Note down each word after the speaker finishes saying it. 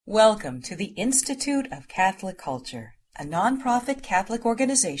Welcome to the Institute of Catholic Culture, a nonprofit Catholic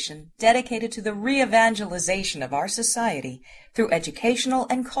organization dedicated to the re-evangelization of our society through educational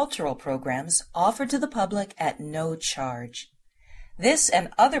and cultural programs offered to the public at no charge. This and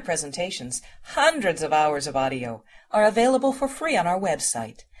other presentations, hundreds of hours of audio, are available for free on our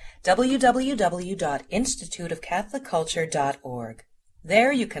website, www.instituteofcatholicculture.org.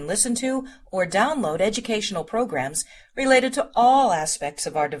 There you can listen to or download educational programs related to all aspects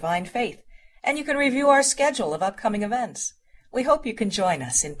of our divine faith, and you can review our schedule of upcoming events. We hope you can join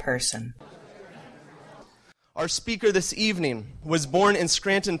us in person. Our speaker this evening was born in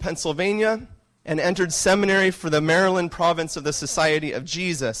Scranton, Pennsylvania, and entered seminary for the Maryland province of the Society of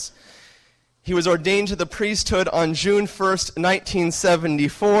Jesus. He was ordained to the priesthood on June 1st,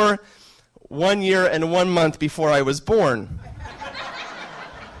 1974, 1 year and 1 month before I was born.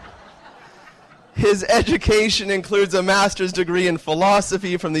 His education includes a master's degree in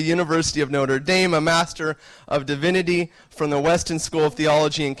philosophy from the University of Notre Dame, a Master of Divinity from the Weston School of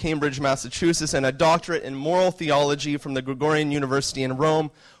Theology in Cambridge, Massachusetts, and a doctorate in moral theology from the Gregorian University in Rome,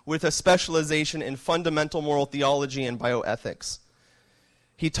 with a specialization in fundamental moral theology and bioethics.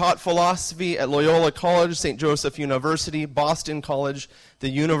 He taught philosophy at Loyola College, St. Joseph University, Boston College, the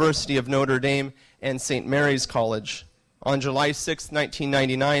University of Notre Dame, and St. Mary's College. On July 6,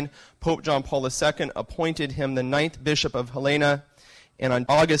 1999, Pope John Paul II appointed him the 9th Bishop of Helena, and on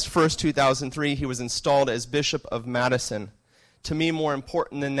August 1, 2003, he was installed as Bishop of Madison. To me, more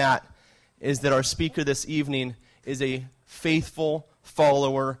important than that is that our speaker this evening is a faithful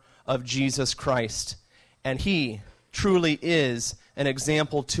follower of Jesus Christ, and he truly is an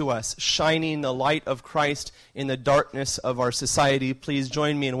example to us, shining the light of Christ in the darkness of our society. Please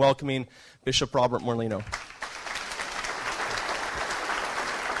join me in welcoming Bishop Robert Morlino.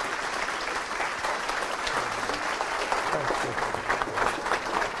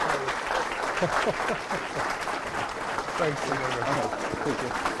 Thanks, Thank you.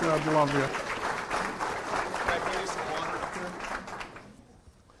 God love you.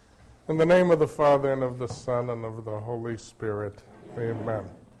 In the name of the Father, and of the Son, and of the Holy Spirit, amen.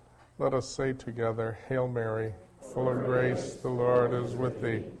 Let us say together, Hail Mary, full of grace, the Lord is with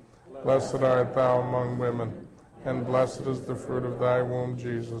thee. Blessed art thou among women, and blessed is the fruit of thy womb,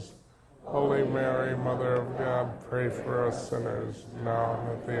 Jesus. Holy Mary, Mother of God, pray for us sinners, now and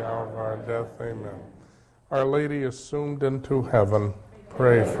at the hour of our death. Amen. Our Lady assumed into heaven,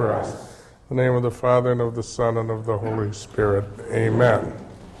 pray for us. In the name of the Father, and of the Son, and of the Holy Spirit. Amen.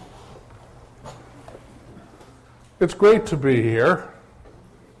 It's great to be here.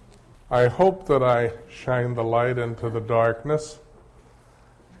 I hope that I shine the light into the darkness,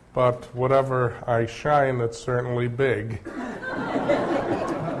 but whatever I shine, it's certainly big.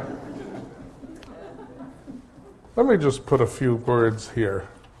 Let me just put a few words here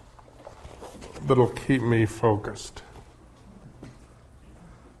that'll keep me focused.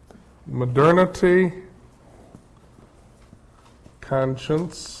 Modernity,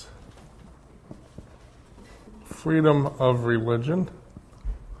 conscience, freedom of religion,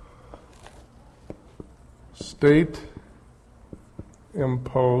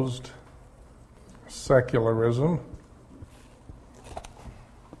 state-imposed secularism,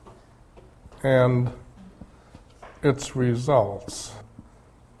 and its results,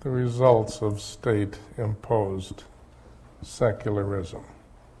 the results of state-imposed secularism.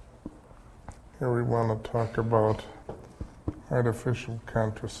 Here we want to talk about artificial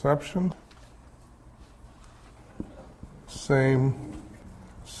contraception,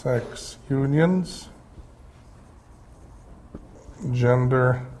 same-sex unions,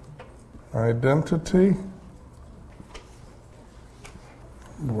 gender identity,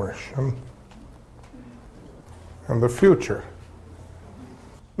 abortion, and the future.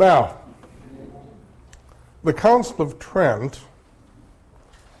 Now, the Council of Trent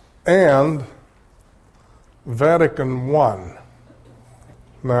and Vatican I.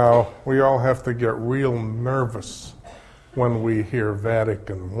 Now, we all have to get real nervous when we hear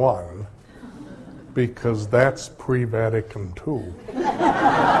Vatican I, because that's pre-Vatican II.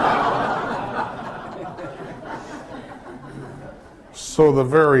 So the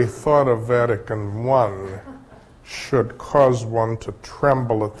very thought of Vatican I should cause one to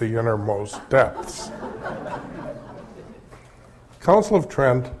tremble at the innermost depths. Council of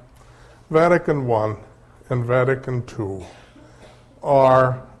Trent, Vatican I, and Vatican II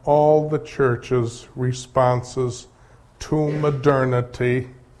are all the Church's responses to modernity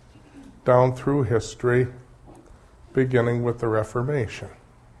down through history, beginning with the Reformation.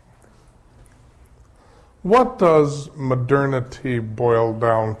 What does modernity boil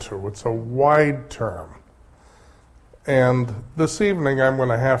down to? It's a wide term. And this evening I'm going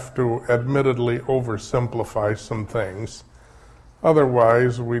to have to admittedly oversimplify some things.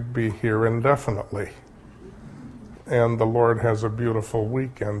 Otherwise, we'd be here indefinitely. And the Lord has a beautiful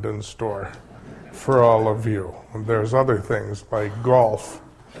weekend in store for all of you. And there's other things like golf,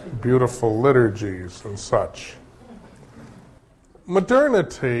 beautiful liturgies and such.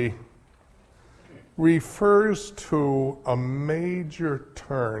 Modernity refers to a major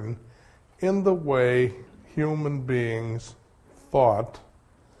turn in the way human beings thought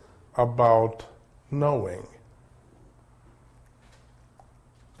about knowing.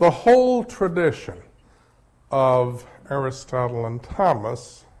 The whole tradition of Aristotle and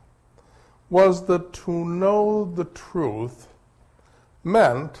Thomas was that to know the truth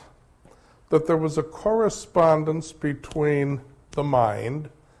meant that there was a correspondence between the mind,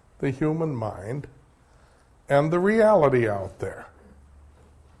 the human mind, and the reality out there.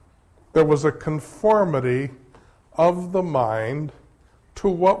 There was a conformity of the mind to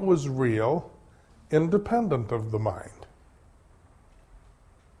what was real, independent of the mind.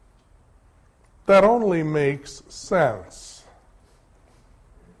 That only makes sense.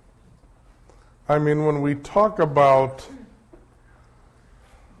 I mean, when we talk about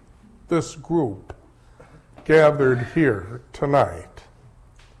this group gathered here tonight,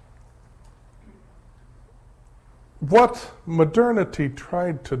 what modernity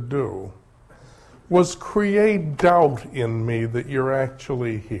tried to do was create doubt in me that you're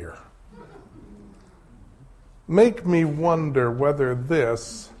actually here. Make me wonder whether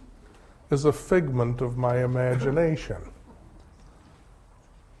this is a figment of my imagination.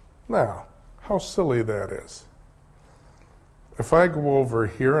 Now, how silly that is. If I go over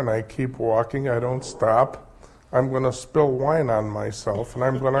here and I keep walking, I don't stop, I'm going to spill wine on myself and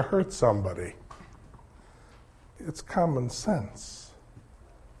I'm going to hurt somebody. It's common sense.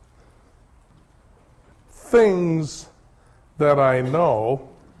 Things that I know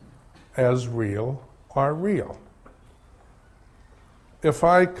as real are real. If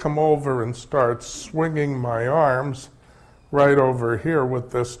I come over and start swinging my arms right over here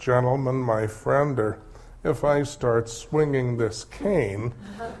with this gentleman, my friend, or if I start swinging this cane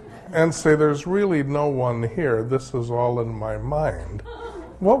and say there's really no one here, this is all in my mind,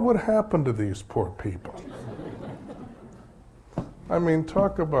 what would happen to these poor people? I mean,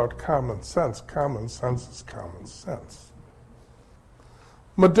 talk about common sense. Common sense is common sense.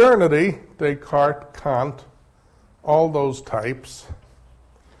 Modernity, Descartes, Kant, all those types,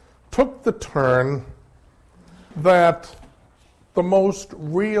 took the turn that the most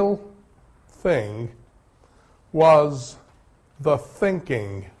real thing was the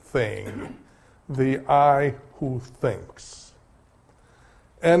thinking thing, the I who thinks.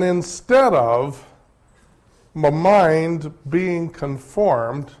 And instead of the mind being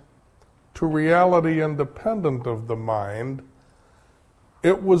conformed to reality independent of the mind,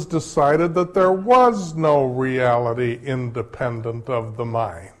 it was decided that there was no reality independent of the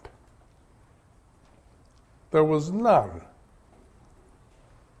mind. There was none.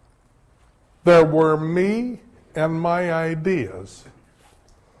 There were me and my ideas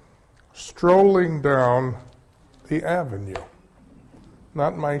strolling down the avenue.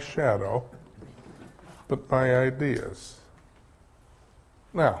 Not my shadow, but my ideas.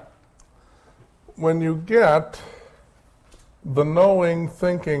 Now, when you get the knowing,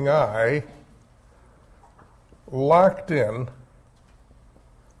 thinking I locked in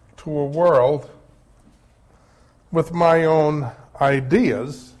to a world with my own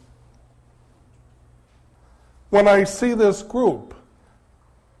ideas, when I see this group,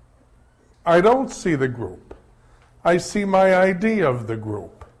 I don't see the group. I see my idea of the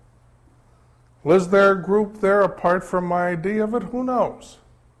group. Was there a group there apart from my idea of it? Who knows?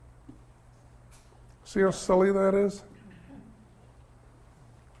 See how silly that is?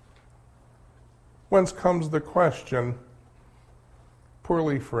 Whence comes the question,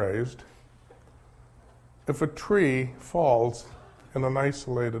 poorly phrased, if a tree falls in an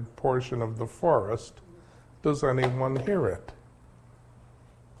isolated portion of the forest, does anyone hear it?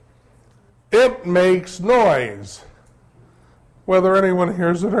 It makes noise, whether anyone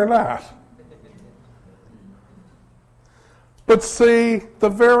hears it or not. But see, the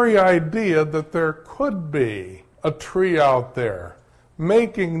very idea that there could be a tree out there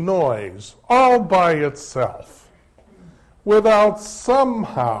making noise all by itself, without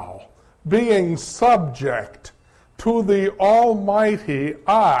somehow being subject to the almighty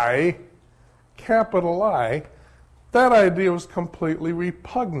I, capital I, that idea was completely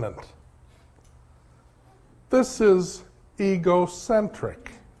repugnant. This is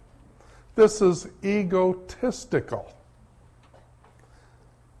egocentric. This is egotistical.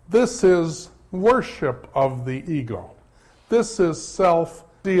 This is worship of the ego. This is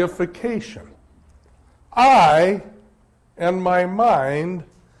self-deification. I and my mind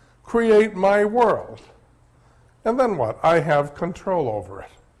create my world. And then what? I have control over it.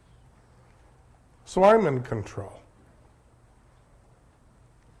 So I'm in control.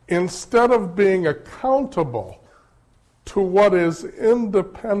 Instead of being accountable to what is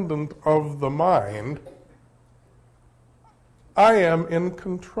independent of the mind, I am in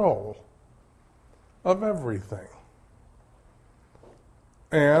control of everything.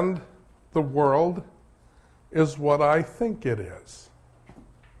 And the world is what I think it is.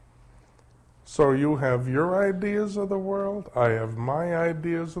 So you have your ideas of the world, I have my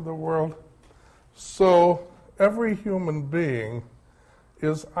ideas of the world. So every human being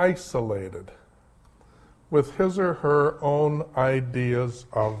is isolated with his or her own ideas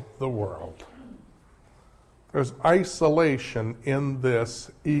of the world. There's isolation in this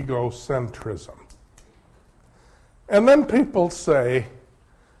egocentrism. And then people say,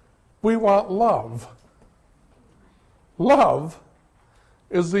 we want love. Love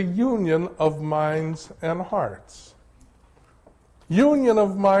is a union of minds and hearts. Union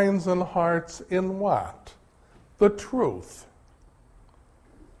of minds and hearts in what? The truth.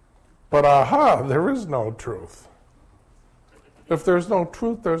 But aha, there is no truth. If there's no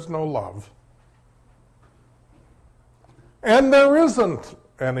truth, there's no love. And there isn't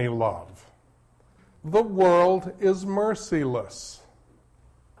any love. The world is merciless.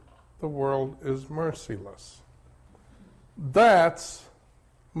 The world is merciless. That's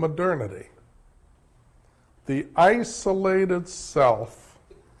modernity. The isolated self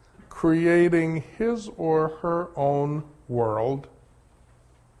creating his or her own world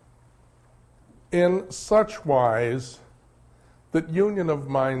in such wise that union of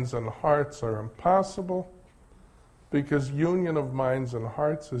minds and hearts are impossible, because union of minds and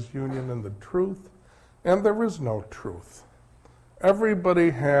hearts is union in the truth, and there is no truth. Everybody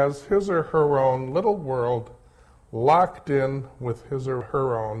has his or her own little world locked in with his or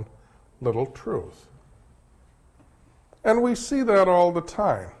her own little truth. And we see that all the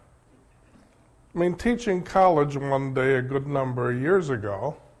time. I mean, teaching college one day a good number of years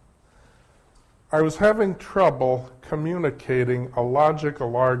ago, I was having trouble communicating a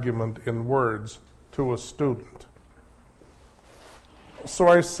logical argument in words to a student. So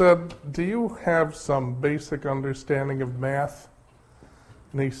I said, do you have some basic understanding of math?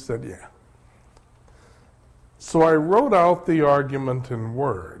 And he said, yeah. So I wrote out the argument in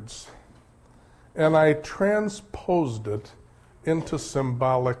words, and I transposed it into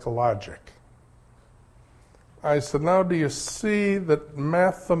symbolic logic. I said, now do you see that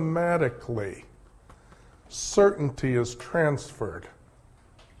mathematically certainty is transferred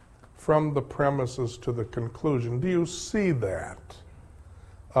from the premises to the conclusion? Do you see that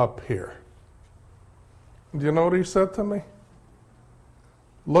up here? Do you know what he said to me?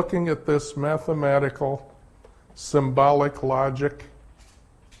 Looking at this mathematical, symbolic logic,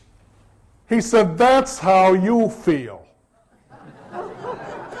 he said, that's how you feel.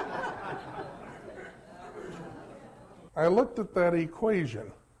 I looked at that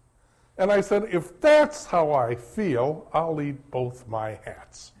equation, and I said, if that's how I feel, I'll eat both my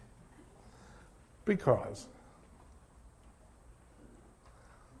hats. Because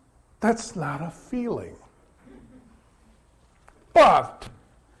that's not a feeling. But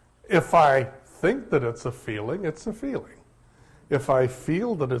if I think that it's a feeling, it's a feeling. If I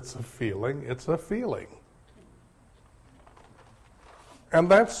feel that it's a feeling, it's a feeling. And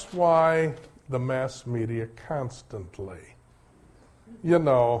that's why the mass media constantly, you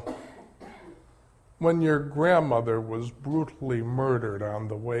know, when your grandmother was brutally murdered on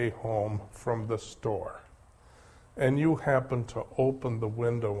the way home from the store, and you happened to open the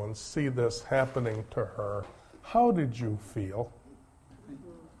window and see this happening to her, how did you feel?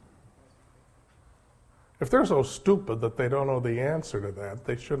 If they're so stupid that they don't know the answer to that,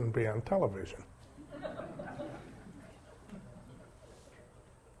 they shouldn't be on television.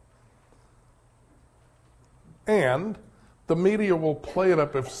 And the media will play it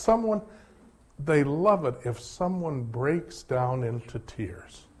up if someone, they love it if someone breaks down into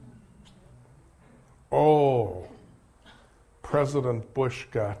tears. Oh, President Bush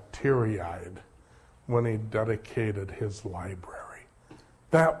got teary-eyed when he dedicated his library.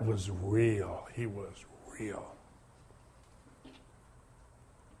 That was real. He was real.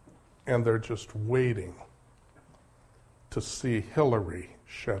 And they're just waiting to see Hillary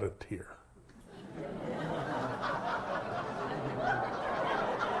shed a tear.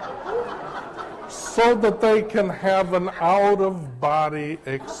 So that they can have an out-of-body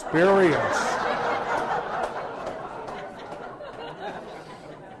experience.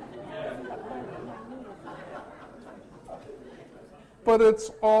 but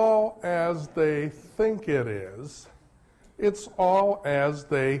it's all as they think it is. It's all as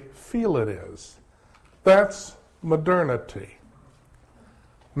they feel it is. That's modernity.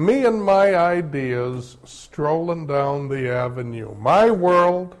 Me and my ideas strolling down the avenue. My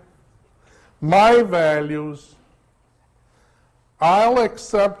world, my values. I'll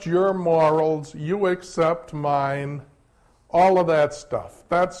accept your morals, you accept mine. All of that stuff.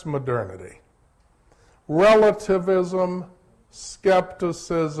 That's modernity. Relativism,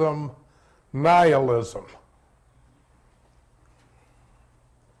 skepticism, nihilism.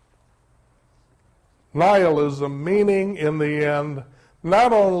 Nihilism meaning, in the end,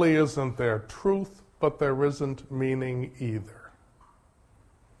 not only isn't there truth, but there isn't meaning either.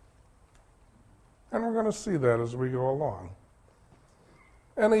 And we're going to see that as we go along.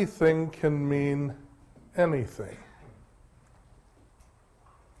 Anything can mean anything.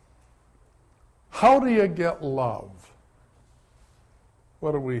 How do you get love?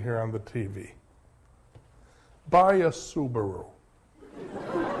 What do we hear on the TV? Buy a Subaru.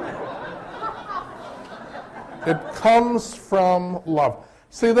 It comes from love.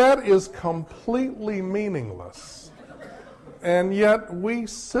 See, that is completely meaningless. And yet we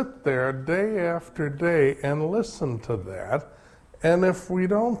sit there day after day and listen to that. And if we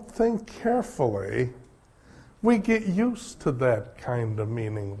don't think carefully, we get used to that kind of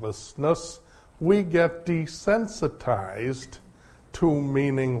meaninglessness. We get desensitized to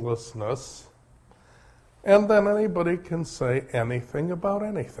meaninglessness. And then anybody can say anything about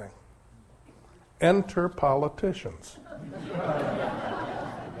anything. Enter politicians.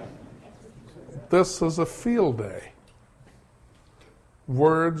 This is a field day.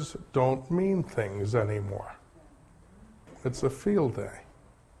 Words don't mean things anymore. It's a field day.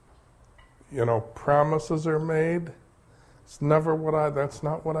 You know, promises are made. It's never that's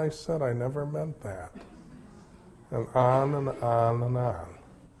not what I said. I never meant that. And on and on and on.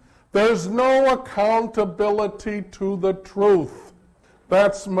 There's no accountability to the truth.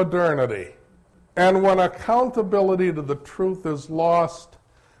 That's modernity. And when accountability to the truth is lost,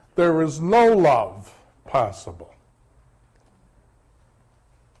 there is no love possible.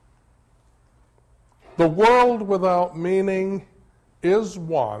 The world without meaning is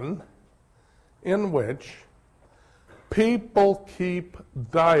one in which people keep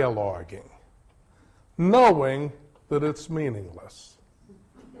dialoguing, knowing that it's meaningless.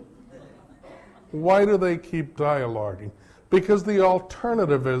 Why do they keep dialoguing? Because the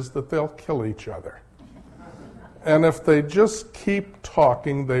alternative is that they'll kill each other. And if they just keep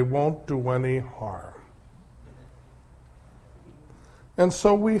talking, they won't do any harm. And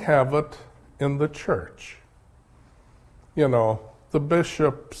so we have it in the church. You know, the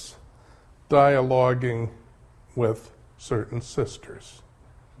bishops dialoguing with certain sisters.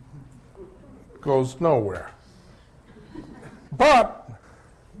 Goes nowhere. But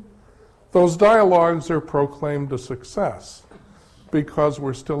those dialogues are proclaimed a success because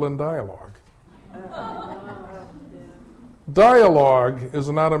we're still in dialogue. Dialogue is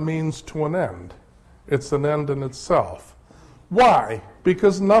not a means to an end. It's an end in itself. Why?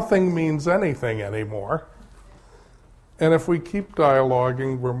 Because nothing means anything anymore. And if we keep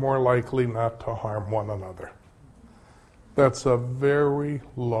dialoguing, we're more likely not to harm one another. That's a very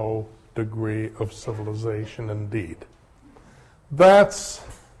low degree of civilization indeed. That's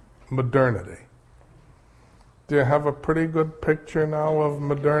modernity. Do you have a pretty good picture now of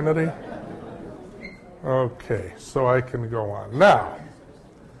modernity? Okay, so I can go on. Now,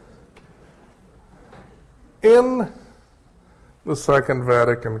 in the Second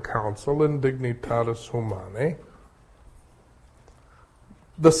Vatican Council, in Dignitatis Humanae,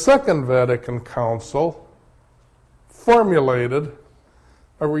 the Second Vatican Council formulated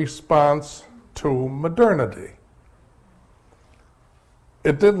a response to modernity.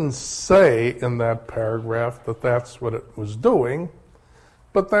 It didn't say in that paragraph that that's what it was doing,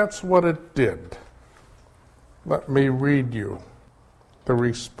 but that's what it did. Let me read you the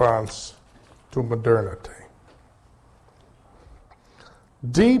response to modernity.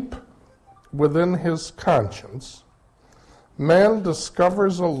 Deep within his conscience, man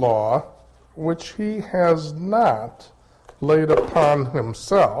discovers a law which he has not laid upon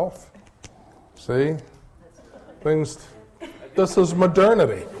himself. See? This is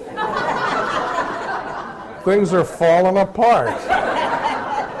modernity. Things are falling apart.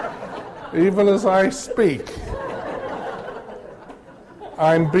 Even as I speak,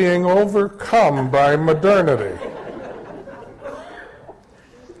 I'm being overcome by modernity.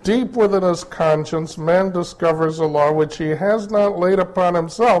 Deep within his conscience, man discovers a law which he has not laid upon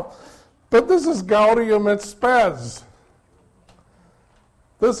himself. But this is Gaudium et Spes.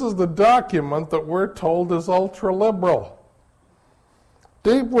 This is the document that we're told is ultra-liberal.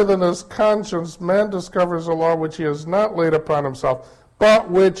 Deep within his conscience, man discovers a law which he has not laid upon himself, but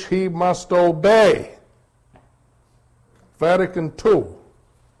which he must obey. Vatican II.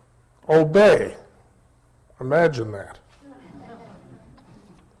 Obey. Imagine that.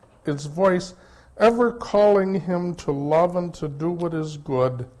 Its voice ever calling him to love and to do what is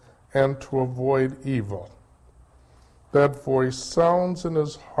good and to avoid evil. That voice sounds in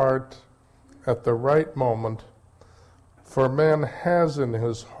his heart at the right moment, for man has in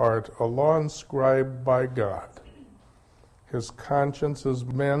his heart a law inscribed by God. His conscience is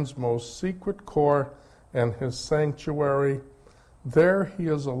man's most secret core and his sanctuary. There he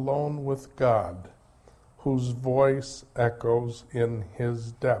is alone with God, whose voice echoes in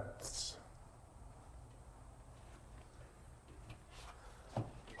his depths.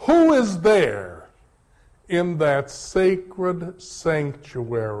 Who is there in that sacred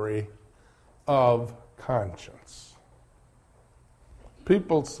sanctuary of conscience?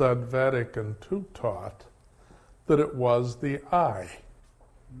 People said Vatican II taught that it was the I.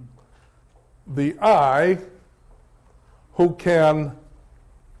 The I who can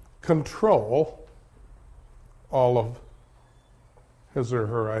control all of his or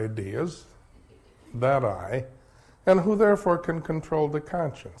her ideas, that I, and who therefore can control the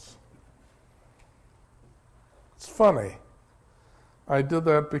conscience. It's funny. I did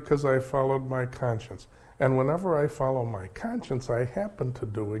that because I followed my conscience. And whenever I follow my conscience, I happen to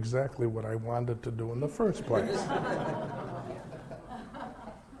do exactly what I wanted to do in the first place.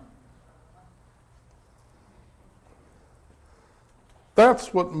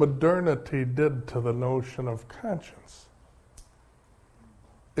 That's what modernity did to the notion of conscience.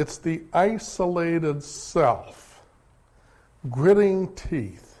 It's the isolated self, gritting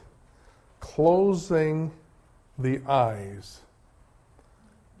teeth, closing the eyes,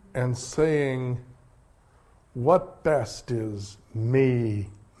 and saying, what best is me,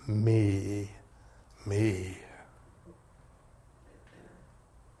 me, me.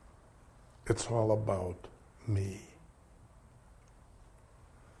 It's all about me.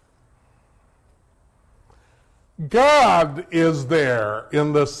 God is there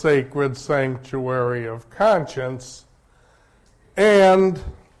in the sacred sanctuary of conscience, and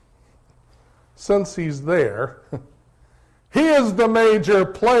since he's there, he is the major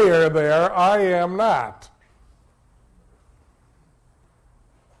player there. I am not.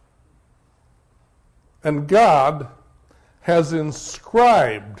 And God has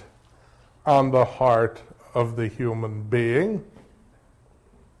inscribed on the heart of the human being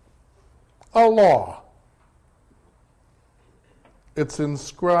a law. It's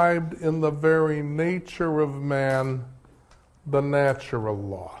inscribed in the very nature of man, the natural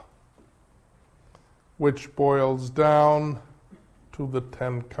law, which boils down to the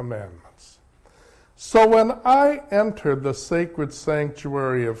Ten Commandments. So when I enter the sacred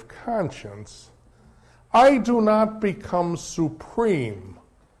sanctuary of conscience, I do not become supreme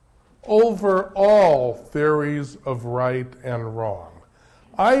over all theories of right and wrong.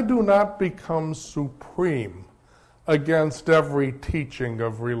 I do not become supreme against every teaching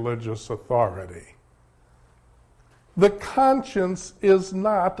of religious authority. The conscience is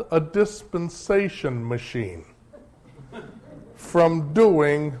not a dispensation machine from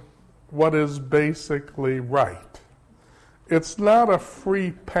doing what is basically right. It's not a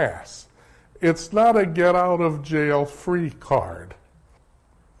free pass. It's not a get-out-of-jail-free card.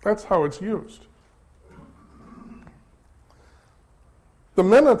 That's how it's used. The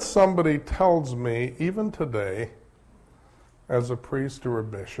minute somebody tells me, even today, as a priest or a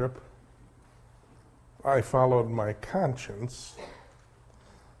bishop, I followed my conscience,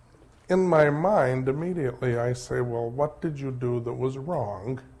 in my mind, immediately I say, well, what did you do that was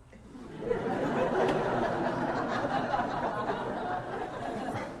wrong?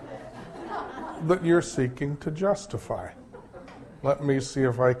 That you're seeking to justify. Let me see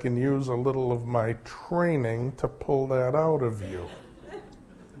if I can use a little of my training to pull that out of you.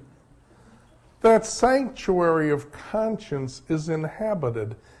 That sanctuary of conscience is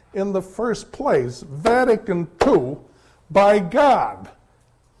inhabited in the first place, Vatican II, by God,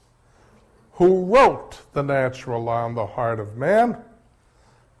 who wrote the natural law on the heart of man,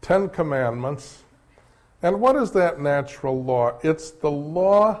 10 Commandments. And what is that natural law? It's the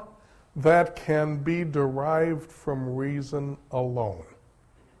law that can be derived from reason alone.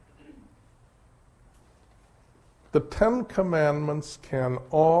 The 10 Commandments can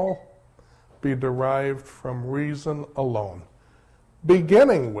all be derived from reason alone,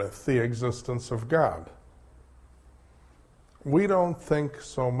 beginning with the existence of God. We don't think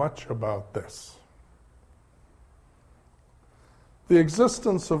so much about this. The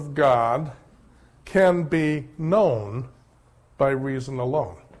existence of God can be known by reason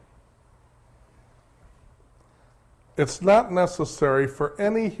alone. It's not necessary for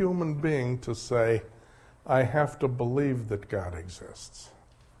any human being to say, I have to believe that God exists.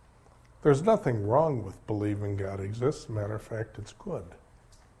 There's nothing wrong with believing God exists. Matter of fact, it's good.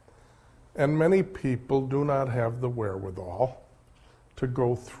 And many people do not have the wherewithal to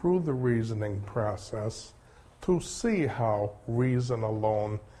go through the reasoning process to see how reason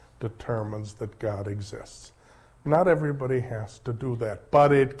alone determines that God exists. Not everybody has to do that,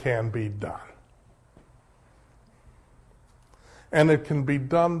 but it can be done. And it can be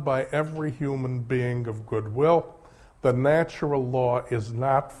done by every human being of goodwill. The natural law is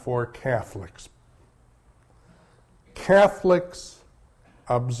not for Catholics. Catholics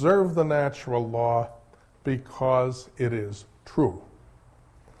observe the natural law because it is true.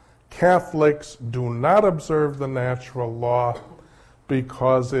 Catholics do not observe the natural law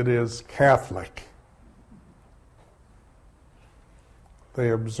because it is Catholic. They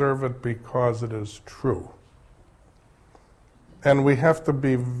observe it because it is true. And we have to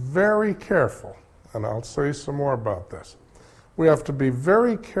be very careful, and I'll say some more about this. We have to be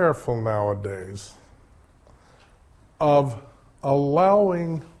very careful nowadays of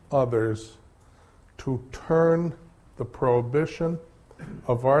allowing others to turn the prohibition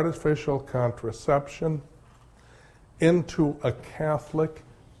of artificial contraception into a Catholic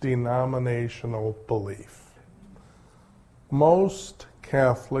denominational belief. Most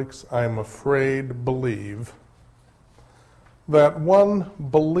Catholics, I'm afraid, believe that one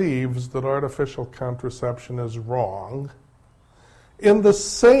believes that artificial contraception is wrong in the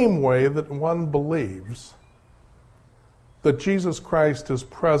same way that one believes that Jesus Christ is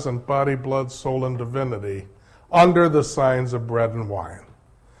present, body, blood, soul, and divinity, under the signs of bread and wine.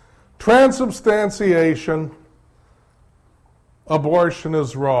 Transubstantiation, abortion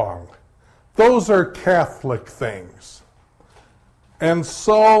is wrong. Those are Catholic things. And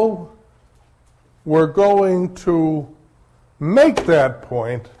so we're going to make that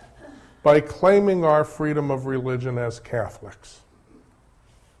point by claiming our freedom of religion as Catholics.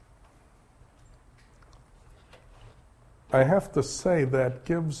 I have to say that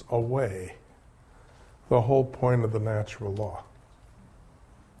gives away the whole point of the natural law.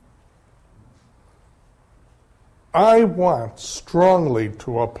 I want strongly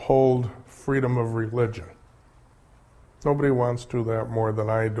to uphold freedom of religion. Nobody wants to do that more than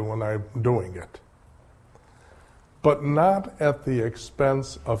I do, and I'm doing it. But not at the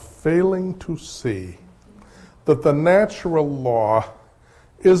expense of failing to see that the natural law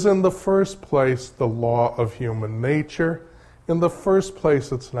is in the first place the law of human nature. In the first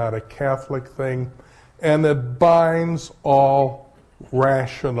place, it's not a Catholic thing, and it binds all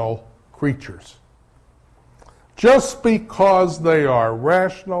rational creatures. Just because they are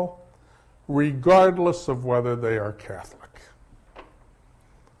rational, regardless of whether they are Catholic.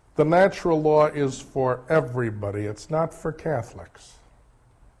 The natural law is for everybody. It's not for Catholics.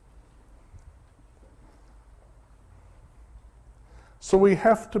 So we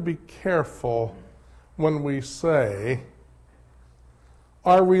have to be careful when we say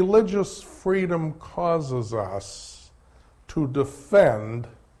our religious freedom causes us to defend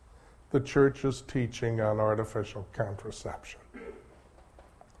the Church's teaching on artificial contraception.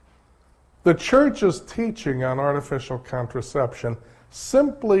 The Church's teaching on artificial contraception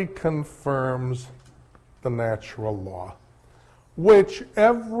simply confirms the natural law, which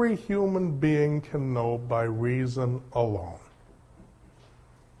every human being can know by reason alone.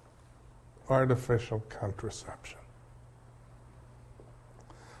 Artificial contraception.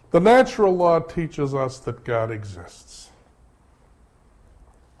 The natural law teaches us that God exists.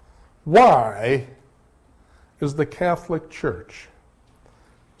 Why is the Catholic Church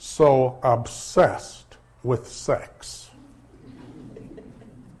so obsessed with sex?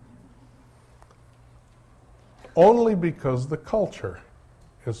 Only because the culture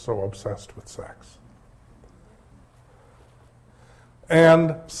is so obsessed with sex.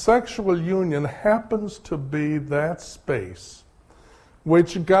 And sexual union happens to be that space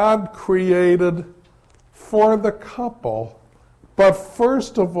which God created for the couple, but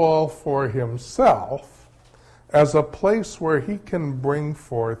first of all for himself, as a place where he can bring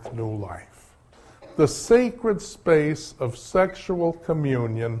forth new life. The sacred space of sexual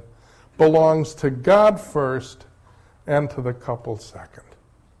communion belongs to God first and to the couple second.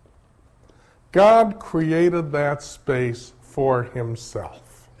 God created that space for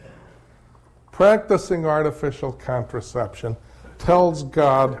himself. Practicing artificial contraception tells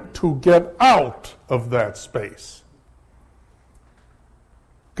God to get out of that space.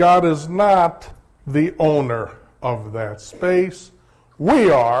 God is not the owner of that space.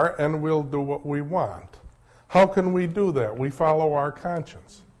 We are, and we'll do what we want. How can we do that? We follow our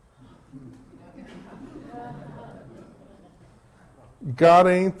conscience. God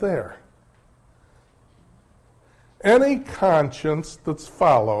ain't there. Any conscience that's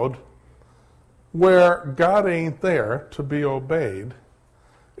followed where God ain't there to be obeyed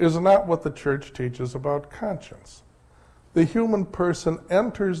is not what the church teaches about conscience. The human person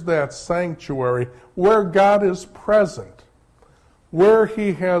enters that sanctuary where God is present, where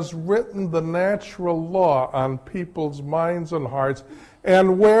he has written the natural law on people's minds and hearts,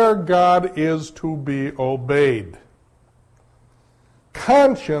 and where God is to be obeyed.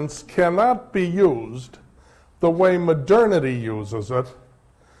 Conscience cannot be used the way modernity uses it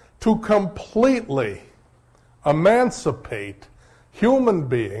to completely emancipate human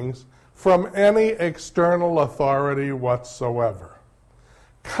beings from any external authority whatsoever.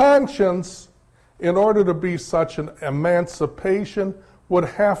 Conscience, in order to be such an emancipation, would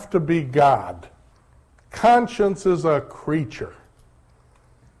have to be God. Conscience is a creature.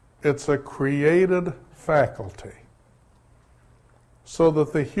 It's a created faculty. So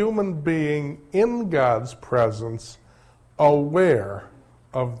that the human being in God's presence, aware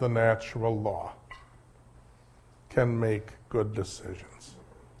of the natural law, can make good decisions.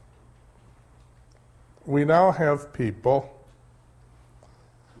 We now have people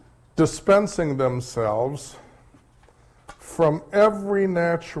dispensing themselves from every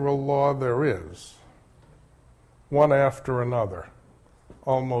natural law there is, one after another,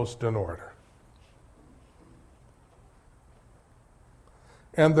 almost in order.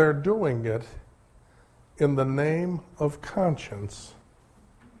 And they're doing it in the name of conscience,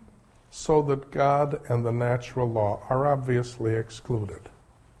 so that God and the natural law are obviously excluded.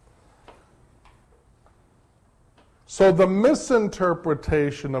 So the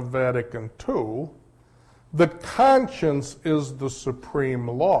misinterpretation of Vatican II, that conscience is the supreme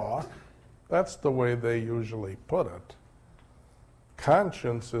law, that's the way they usually put it.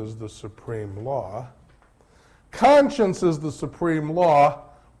 Conscience is the supreme law. Conscience is the supreme law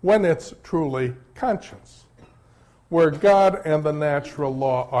when it's truly conscience, where God and the natural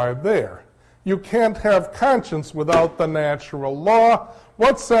law are there. You can't have conscience without the natural law.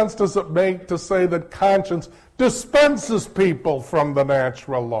 What sense does it make to say that conscience dispenses people from the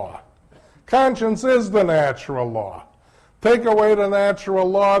natural law? Conscience is the natural law. Take away the natural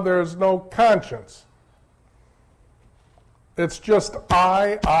law, there's no conscience. It's just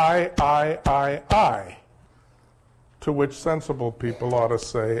I. To which sensible people ought to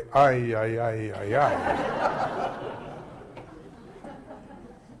say, I.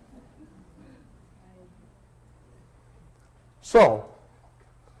 So,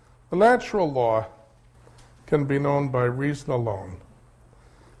 the natural law can be known by reason alone.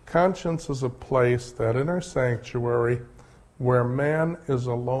 Conscience is a place, that inner sanctuary, where man is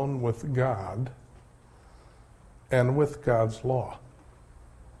alone with God and with God's law.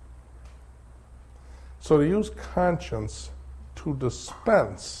 So to use conscience to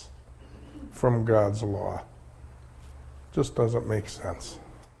dispense from God's law just doesn't make sense.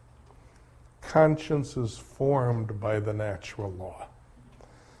 Conscience is formed by the natural law.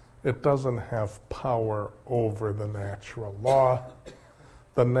 It doesn't have power over the natural law.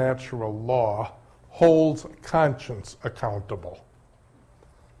 The natural law holds conscience accountable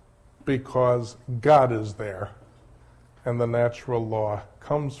because God is there, and the natural law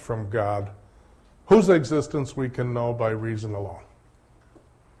comes from God, whose existence we can know by reason alone.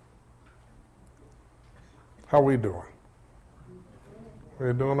 How are we doing?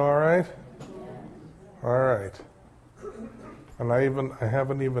 We doing all right? All right. And I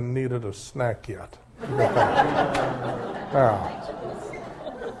haven't even needed a snack yet. Now,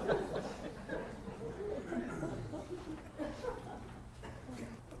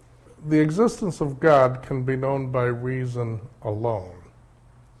 the existence of God can be known by reason alone.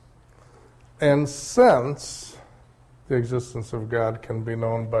 And since the existence of God can be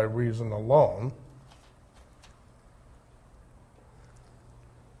known by reason alone,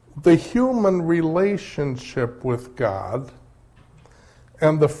 the human relationship with God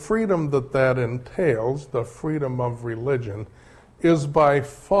and the freedom that entails, the freedom of religion, is by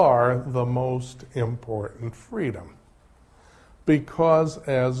far the most important freedom. Because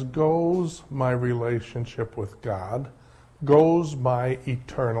as goes my relationship with God, goes my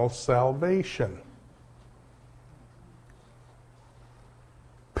eternal salvation.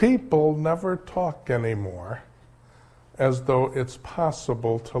 People never talk anymore as though it's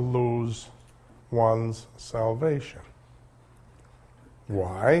possible to lose one's salvation.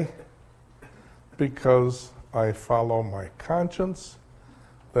 Why? Because I follow my conscience,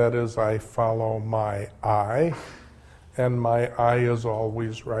 that is, I follow my I, and my I is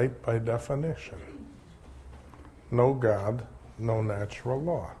always right by definition. no God, no natural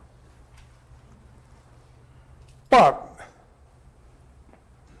law. But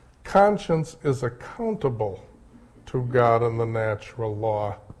conscience is accountable to God and the natural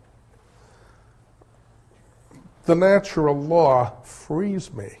law. The natural law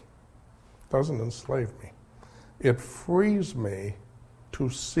frees me, doesn't enslave me. It frees me to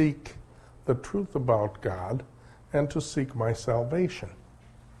seek the truth about God and to seek my salvation.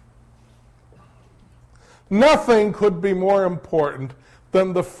 Nothing could be more important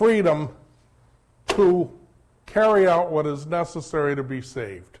than the freedom to carry out what is necessary to be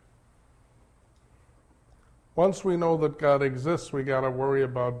saved. Once we know that God exists, we got to worry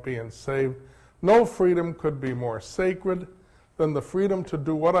about being saved. No freedom could be more sacred than the freedom to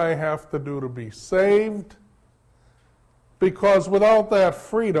do what I have to do to be saved, because without that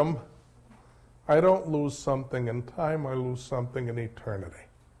freedom, I don't lose something in time, I lose something in eternity.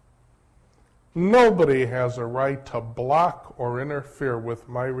 Nobody has a right to block or interfere with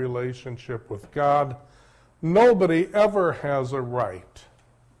my relationship with God. Nobody ever has a right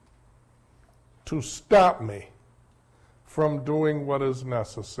to stop me from doing what is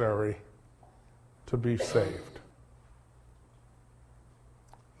necessary to be saved.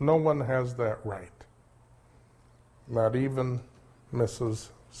 No one has that right. Not even Mrs.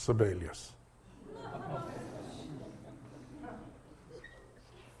 Sebelius.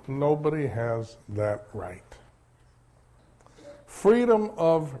 Nobody has that right. Freedom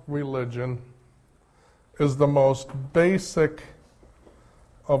of religion is the most basic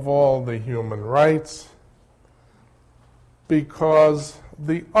of all the human rights, because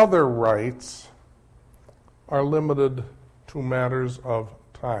the other rights are limited to matters of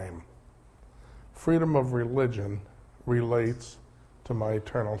time. Freedom of religion relates to my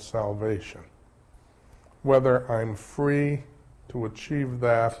eternal salvation. Whether I'm free to achieve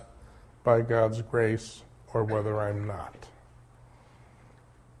that by God's grace or whether I'm not.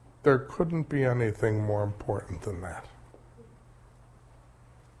 There couldn't be anything more important than that.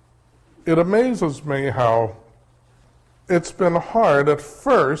 It amazes me how it's been hard. At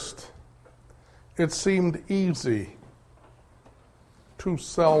first, it seemed easy to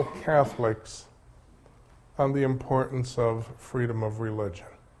sell Catholics on the importance of freedom of religion.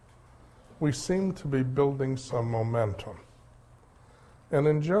 We seem to be building some momentum. And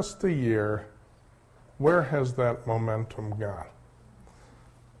in just a year, where has that momentum gone?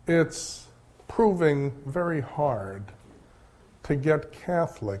 It's proving very hard to get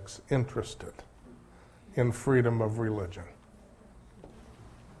Catholics interested in freedom of religion.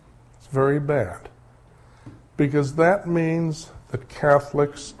 It's very bad, because that means that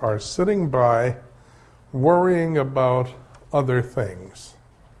Catholics are sitting by worrying about other things.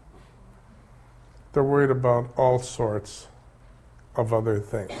 They're worried about all sorts of other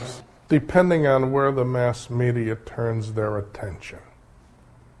things, depending on where the mass media turns their attention.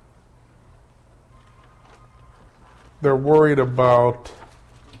 They're worried about,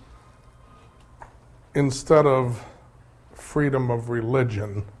 instead of freedom of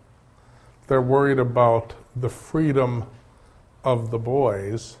religion, they're worried about the freedom of the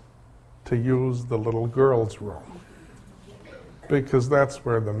boys to use the little girls' room, because that's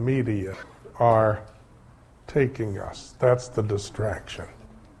where the media are taking us. That's the distraction.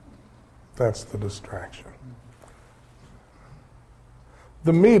 That's the distraction.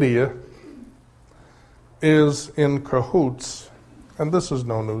 The media is in cahoots, and this is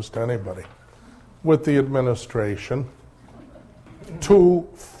no news to anybody, with the administration to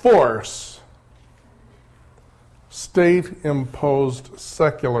force state-imposed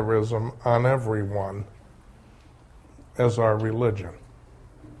secularism on everyone as our religion.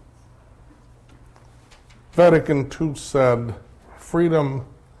 Vatican II said freedom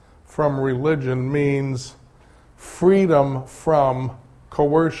from religion means freedom from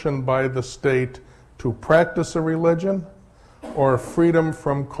coercion by the state to practice a religion, or freedom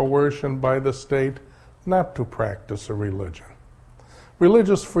from coercion by the state not to practice a religion.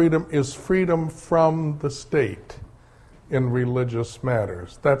 Religious freedom is freedom from the state in religious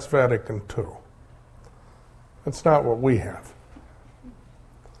matters. That's Vatican II. That's not what we have.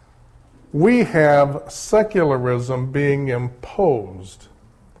 We have secularism being imposed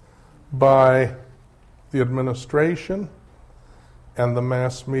by the administration and the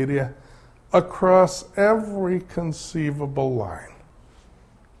mass media across every conceivable line.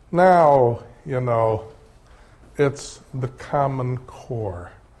 Now, it's the Common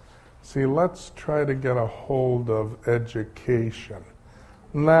Core. See, let's try to get a hold of education.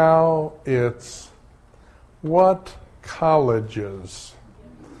 Now it's what colleges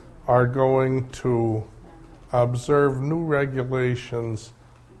are going to observe new regulations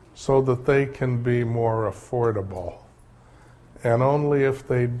so that they can be more affordable. And only if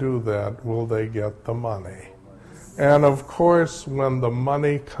they do that will they get the money. And of course, when the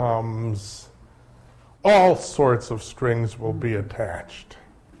money comes, all sorts of strings will be attached.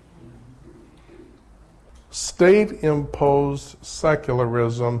 State-imposed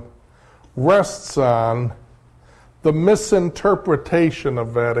secularism rests on the misinterpretation of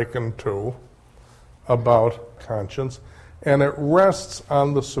Vatican II about conscience, and it rests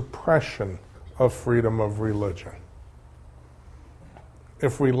on the suppression of freedom of religion.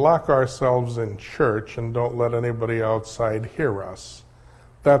 If we lock ourselves in church and don't let anybody outside hear us,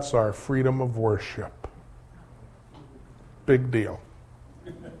 that's our freedom of worship. Big deal.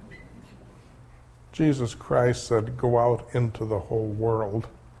 Jesus Christ said, go out into the whole world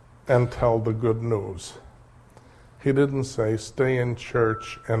and tell the good news. He didn't say, stay in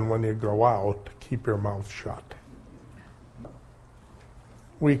church and when you go out, keep your mouth shut.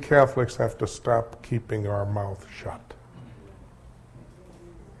 We Catholics have to stop keeping our mouth shut.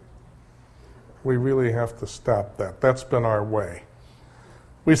 We really have to stop that. That's been our way.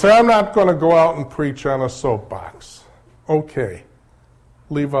 We say, I'm not going to go out and preach on a soapbox. Okay,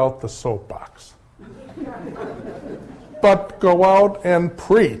 leave out the soapbox. But go out and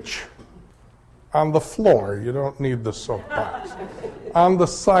preach on the floor. You don't need the soapbox. On the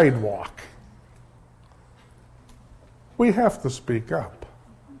sidewalk. We have to speak up.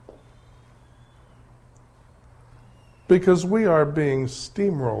 Because we are being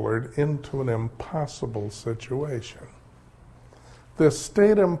steamrollered into an impossible situation. This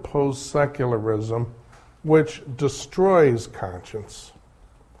state-imposed secularism, which destroys conscience,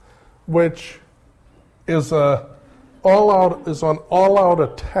 which is an all-out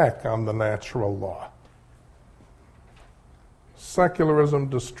attack on the natural law. Secularism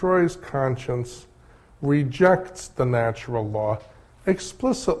destroys conscience, rejects the natural law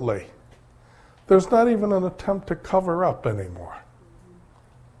explicitly. There's not even an attempt to cover up anymore.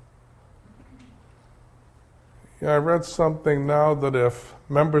 I read something now that if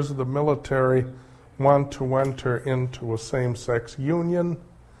members of the military want to enter into a same-sex union,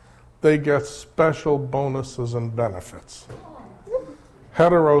 they get special bonuses and benefits.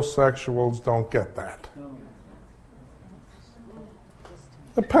 Heterosexuals don't get that.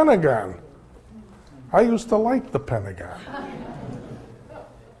 The Pentagon. I used to like the Pentagon.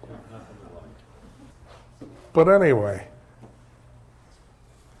 But anyway,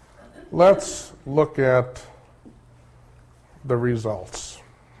 let's look at the results.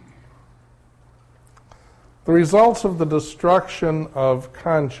 The results of the destruction of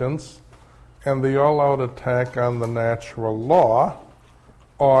conscience and the all-out attack on the natural law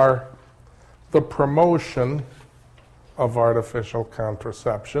are the promotion of artificial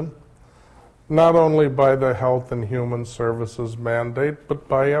contraception, not only by the Health and Human Services mandate, but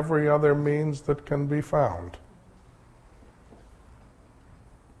by every other means that can be found.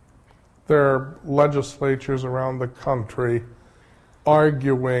 There are legislatures around the country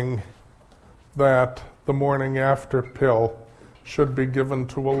arguing that the morning after pill should be given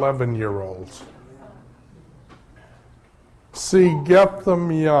to 11-year-olds. See, get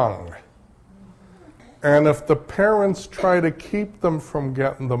them young. And if the parents try to keep them from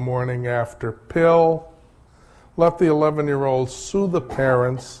getting the morning after pill, let the 11-year-olds sue the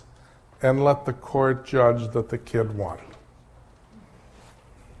parents and let the court judge that the kid won.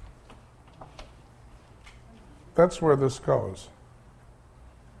 That's where this goes.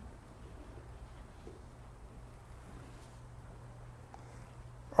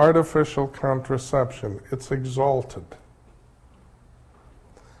 Artificial contraception, it's exalted.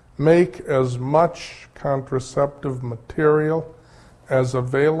 Make as much contraceptive material as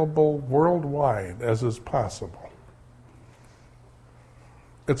available worldwide as is possible.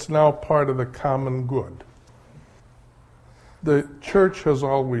 It's now part of the common good. The church has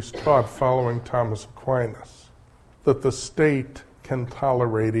always taught, following Thomas Aquinas, that the state can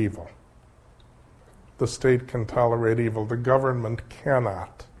tolerate evil. The state can tolerate evil. The government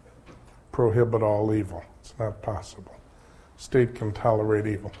cannot prohibit all evil. It's not possible. State can tolerate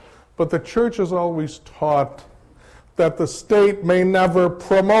evil. But the church has always taught that the state may never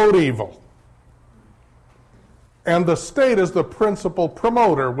promote evil. And the state is the principal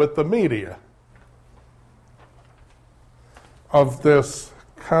promoter with the media of this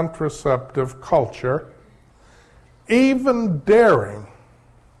contraceptive culture, even daring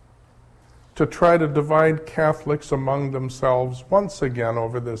to try to divide Catholics among themselves once again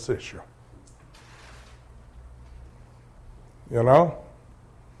over this issue. You know?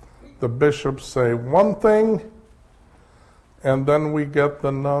 The bishops say one thing, and then we get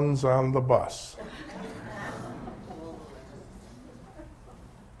the nuns on the bus.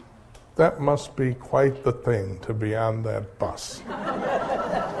 That must be quite the thing to be on that bus.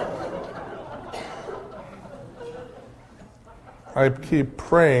 I keep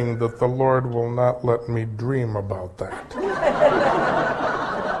praying that the Lord will not let me dream about that.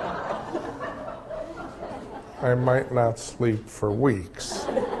 I might not sleep for weeks.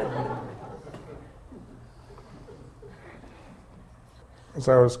 As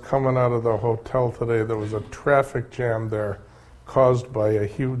I was coming out of the hotel today, there was a traffic jam there caused by a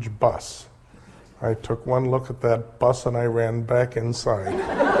huge bus. I took one look at that bus and I ran back inside.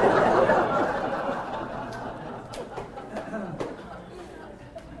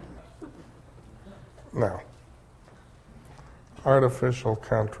 Now, artificial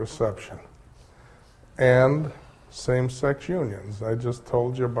contraception and same-sex unions. I just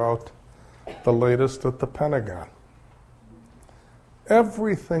told you about the latest at the Pentagon.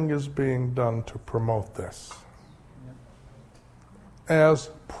 Everything is being done to promote this as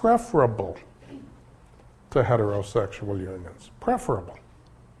preferable to heterosexual unions. Preferable.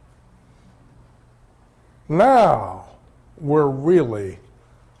 Now we're really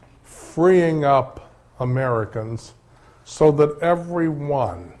freeing up Americans so that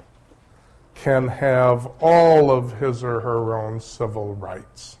everyone can have all of his or her own civil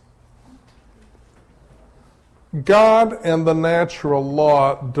rights. God and the natural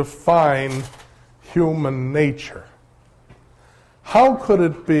law define human nature. How could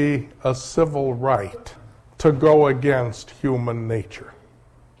it be a civil right to go against human nature?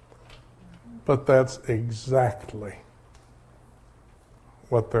 But that's exactly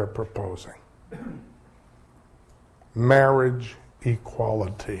what they're proposing. Marriage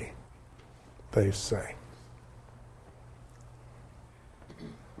equality, they say.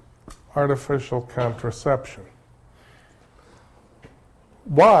 Artificial contraception.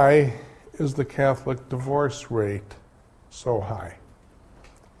 Why is the Catholic divorce rate so high?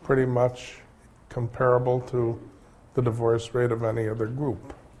 Pretty much comparable to the divorce rate of any other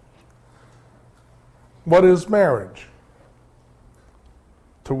group. What is marriage?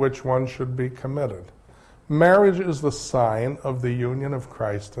 To which one should be committed. Marriage is the sign of the union of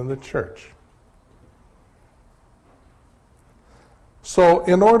Christ and the church. So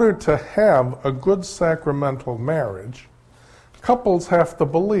in order to have a good sacramental marriage, couples have to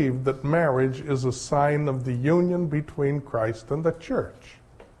believe that marriage is a sign of the union between Christ and the church.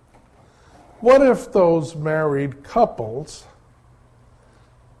 What if those married couples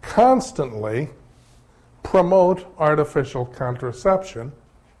constantly promote artificial contraception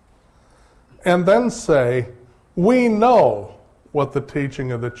and then say, we know what the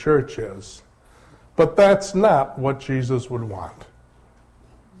teaching of the church is, but that's not what Jesus would want.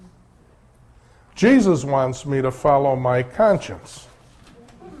 Jesus wants me to follow my conscience.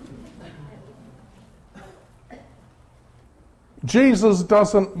 Jesus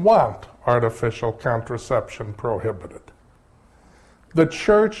doesn't want artificial contraception prohibited. The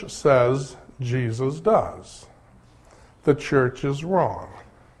church says Jesus does. The church is wrong.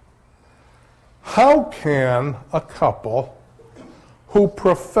 How can a couple who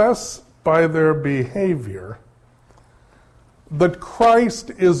profess by their behavior that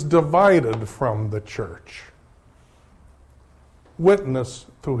Christ is divided from the church witness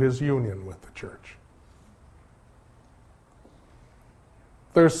to his union with the church?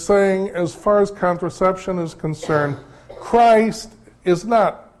 They're saying, as far as contraception is concerned, Christ is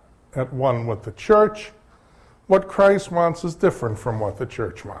not at one with the church. What Christ wants is different from what the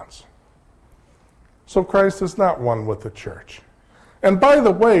church wants. So Christ is not one with the church. And by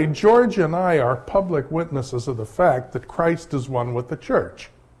the way, George and I are public witnesses of the fact that Christ is one with the church.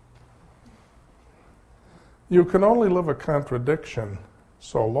 You can only live a contradiction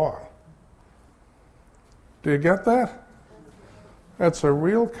so long. Do you get that? That's a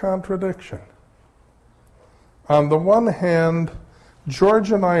real contradiction. On the one hand,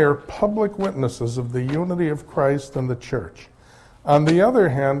 George and I are public witnesses of the unity of Christ and the church. On the other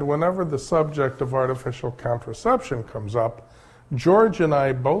hand, whenever the subject of artificial contraception comes up, George and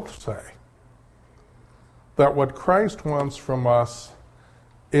I both say that what Christ wants from us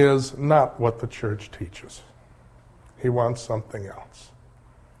is not what the church teaches. He wants something else.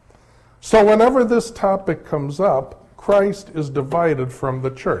 So whenever this topic comes up, Christ is divided from the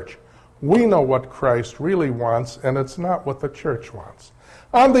church. We know what Christ really wants, and it's not what the church wants.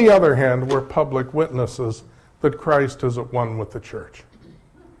 On the other hand, we're public witnesses that Christ is at one with the church.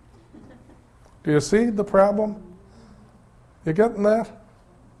 Do you see the problem? You getting that?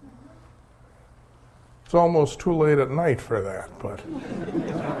 It's almost too late at night for that, but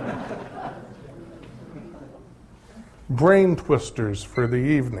brain twisters for the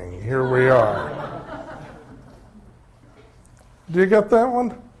evening. Here we are. Do you get that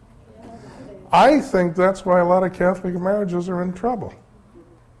one? I think that's why a lot of Catholic marriages are in trouble.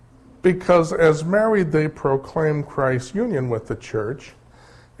 Because as married, they proclaim Christ's union with the church,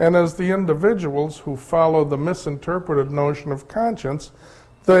 and as the individuals who follow the misinterpreted notion of conscience,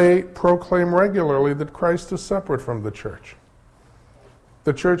 they proclaim regularly that Christ is separate from the church.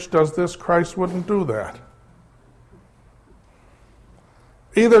 The church does this, Christ wouldn't do that.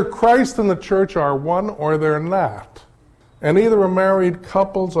 Either Christ and the church are one or they're not. And either married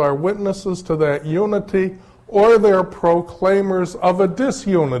couples are witnesses to that unity or they're proclaimers of a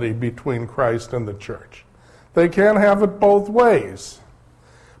disunity between Christ and the church. They can't have it both ways.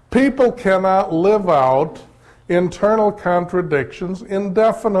 People cannot live out internal contradictions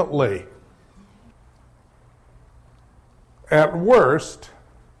indefinitely. At worst,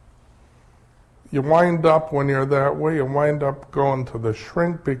 you wind up, when you're that way, you wind up going to the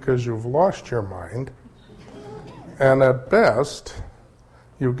shrink because you've lost your mind. And at best,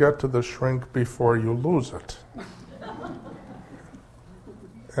 you get to the shrink before you lose it.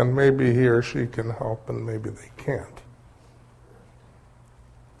 And maybe he or she can help, and maybe they can't.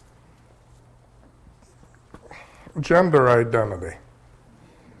 Gender identity.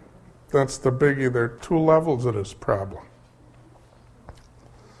 That's the biggie. There are two levels of this problem.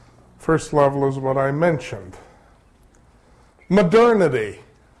 First level is what I mentioned. Modernity.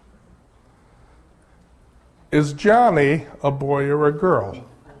 Is Johnny a boy or a girl?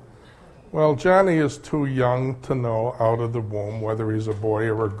 Well, Johnny is too young to know out of the womb whether he's a boy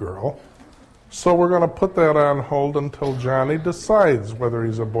or a girl. So we're going to put that on hold until Johnny decides whether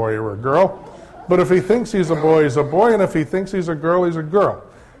he's a boy or a girl. But if he thinks he's a boy, he's a boy, and if he thinks he's a girl, he's a girl.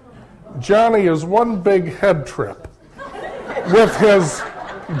 Johnny is one big head trip with his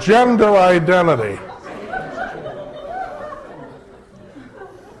gender identity.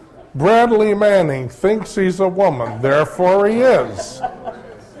 Bradley Manning thinks he's a woman, therefore he is.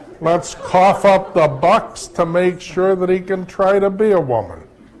 Let's cough up the bucks to make sure that he can try to be a woman.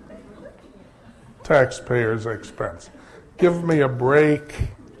 Taxpayers' expense. Give me a break.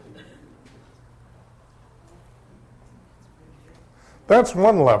 That's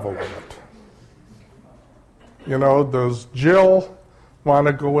one level of it. You know, does Jill want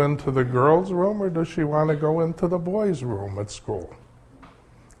to go into the girls' room, or does she want to go into the boys' room at school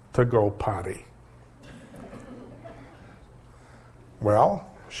to go potty? Well,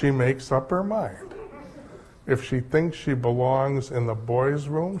 she makes up her mind. If she thinks she belongs in the boys'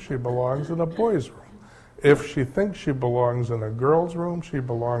 room, she belongs in the boys' room. If she thinks she belongs in the girls' room, she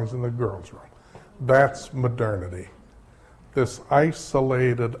belongs in the girls' room. That's modernity. This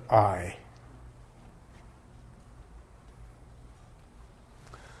isolated I.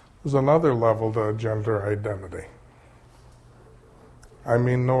 There's another level to gender identity. I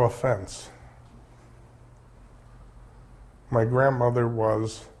mean, no offense. My grandmother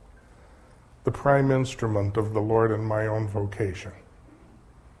was the prime instrument of the Lord in my own vocation.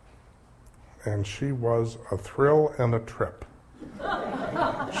 And she was a thrill and a trip.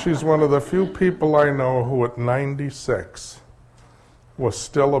 She's one of the few people I know who at 96 was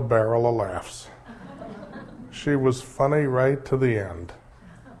still a barrel of laughs. She was funny right to the end.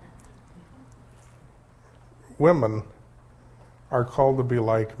 Women are called to be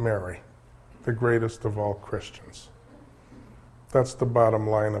like Mary, the greatest of all Christians. That's the bottom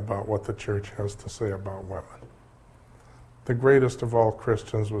line about what the church has to say about women. The greatest of all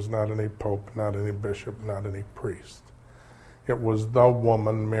Christians was not any pope, not any bishop, not any priest. It was the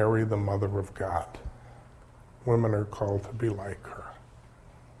woman, Mary, the Mother of God. Women are called to be like her.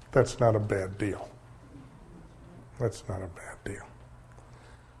 That's not a bad deal. That's not a bad deal.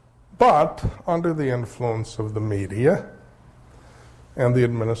 But under the influence of the media and the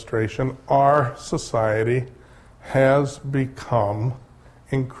administration, our society has become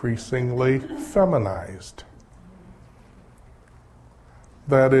increasingly feminized.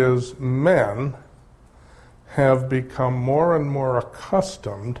 That is, men have become more and more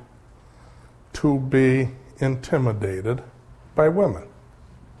accustomed to be intimidated by women.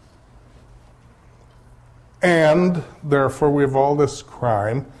 And therefore we have all this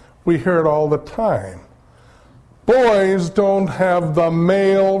crime. We hear it all the time. Boys don't have the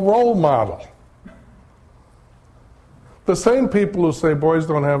male role model. The same people who say boys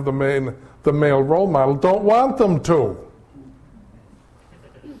don't have the male role model don't want them to.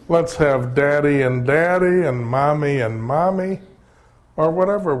 Let's have daddy and mommy, or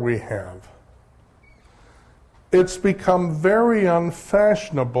whatever we have. It's become very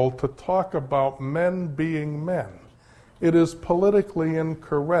unfashionable to talk about men being men. It is politically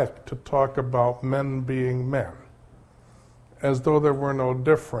incorrect to talk about men being men, as though there were no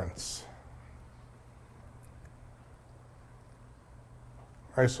difference.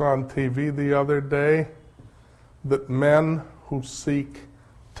 I saw on TV the other day that men who seek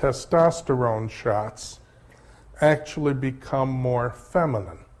testosterone shots actually become more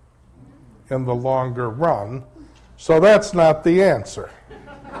feminine in the longer run. So that's not the answer.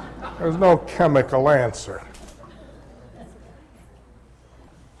 There's no chemical answer.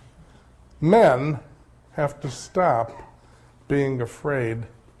 Men have to stop being afraid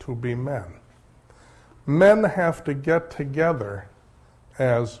to be men. Men have to get together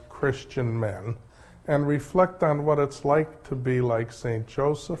as Christian men and reflect on what it's like to be like St.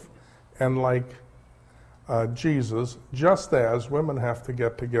 Joseph and like Jesus, just as women have to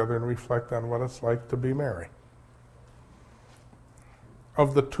get together and reflect on what it's like to be Mary.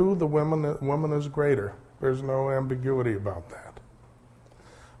 Of the two, the woman is greater. There's no ambiguity about that.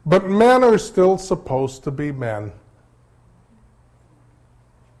 But men are still supposed to be men.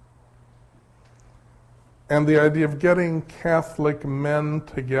 And the idea of getting Catholic men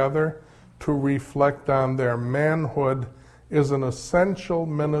together to reflect on their manhood is an essential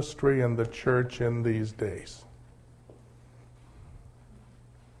ministry in the church in these days.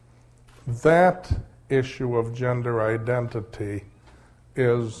 That issue of gender identity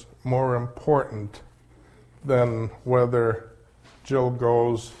is more important than whether Jill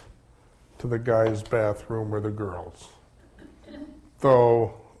goes to the guy's bathroom or the girls.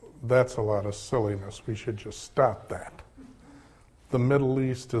 Though that's a lot of silliness. We should just stop that. The Middle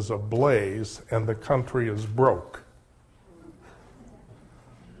East is ablaze and the country is broke.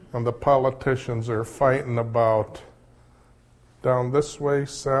 And the politicians are fighting about down this way,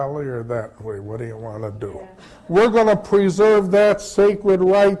 Sally, or that way. What do you want to do? We're going to preserve that sacred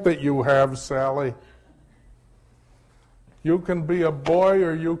right that you have, Sally. You can be a boy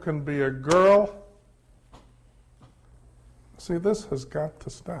or you can be a girl. See, this has got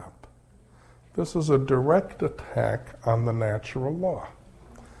to stop. This is a direct attack on the natural law.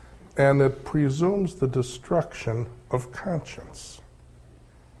 And it presumes the destruction of conscience.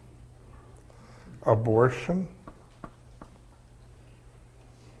 Abortion,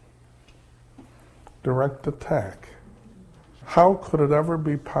 direct attack. How could it ever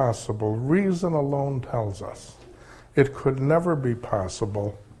be possible? Reason alone tells us it could never be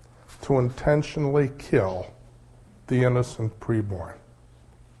possible to intentionally kill the innocent preborn.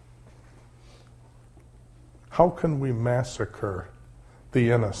 How can we massacre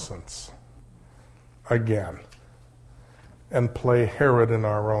the innocents again and play Herod in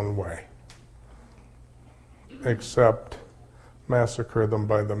our own way? Except massacre them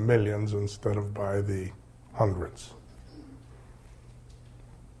by the millions instead of by the hundreds.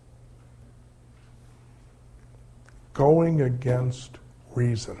 Going against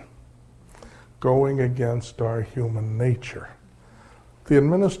reason, going against our human nature. The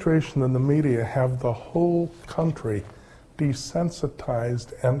administration and the media have the whole country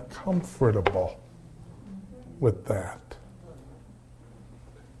desensitized and comfortable with that.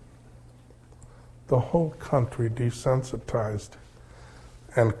 The whole country desensitized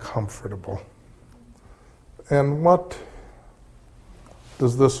and comfortable. And what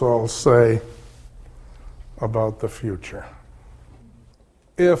does this all say about the future?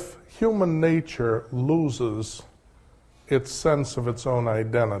 If human nature loses its sense of its own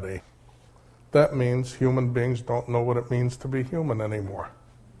identity, that means human beings don't know what it means to be human anymore.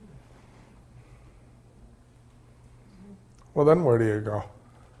 Well, then where do you go?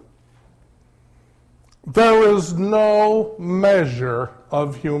 There is no measure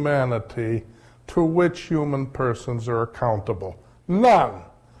of humanity to which human persons are accountable. None.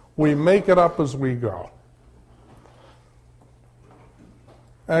 We make it up as we go.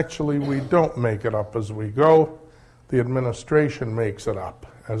 Actually, we don't make it up as we go. The administration makes it up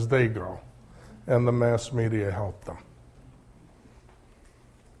as they go, and the mass media help them.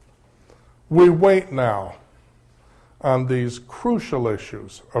 We wait now on these crucial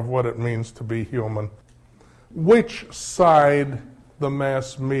issues of what it means to be human. Which side the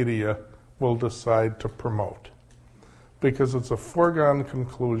mass media will decide to promote? Because it's a foregone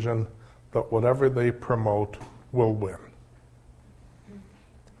conclusion that whatever they promote will win.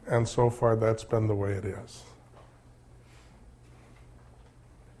 And so far that's been the way it is.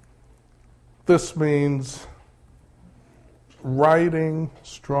 This means writing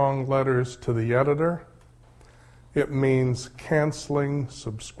strong letters to the editor. It means canceling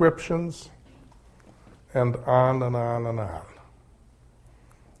subscriptions, and on and on and on.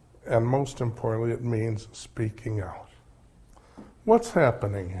 And most importantly, it means speaking out. What's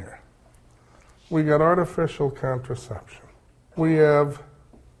happening here? We got artificial contraception. We have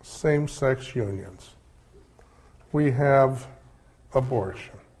same-sex unions. We have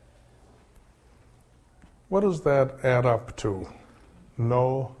abortion. What does that add up to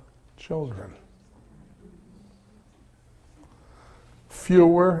no children.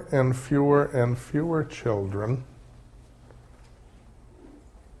 Fewer and fewer and fewer children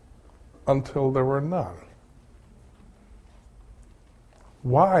until there were none.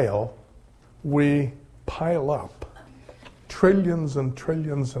 While we pile up trillions and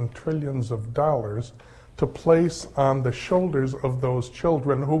trillions and trillions of dollars to place on the shoulders of those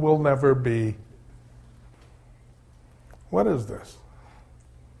children who will never be. What is this?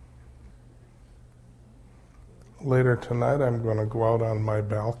 Later tonight, I'm going to go out on my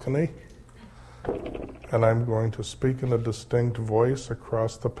balcony and I'm going to speak in a distinct voice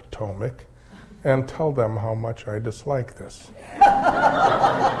across the Potomac and tell them how much I dislike this.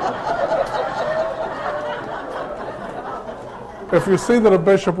 If you see that a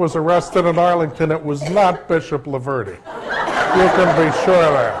bishop was arrested in Arlington, it was not Bishop Laverty. You can be sure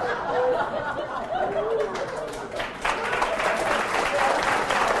of that.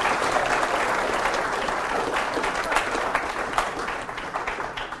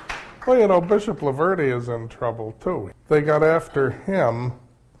 Well, you know, Bishop Laverty is in trouble, too. They got after him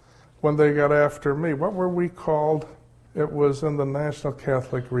when they got after me. What were we called? It was in the National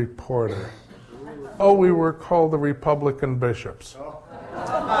Catholic Reporter. Oh, we were called the Republican bishops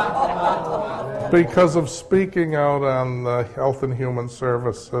because of speaking out on health and human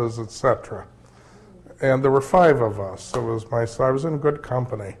services, etc. And there were 5 of us. It was myself. I was in good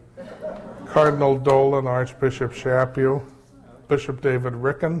company. Cardinal Dolan, Archbishop Chaput, Bishop David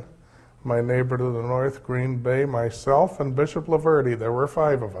Ricken, my neighbor to the north, Green Bay, myself, and Bishop Laverty. There were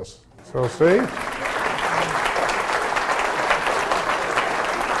 5 of us. So see?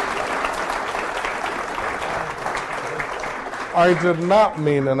 I did not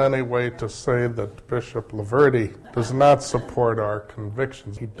mean in any way to say that Bishop Laverty does not support our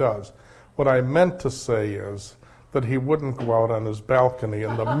convictions. He does. What I meant to say is that he wouldn't go out on his balcony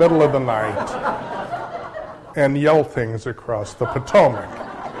in the middle of the night and yell things across the Potomac.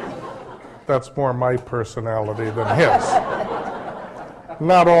 That's more my personality than his.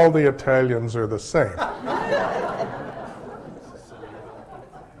 Not all the Italians are the same.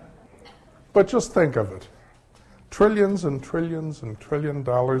 But just think of it. Trillions and trillions and $1 trillion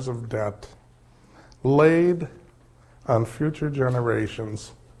of debt laid on future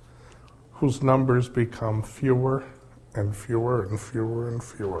generations whose numbers become fewer and fewer and fewer and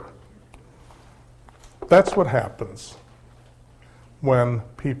fewer. That's what happens when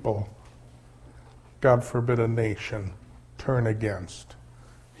people, God forbid a nation, turn against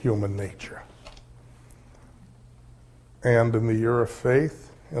human nature. And in the year of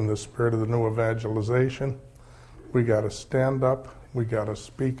faith, in the spirit of the new evangelization, we got to stand up, we got to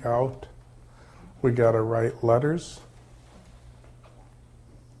speak out, we got to write letters,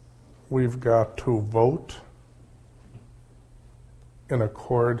 we've got to vote in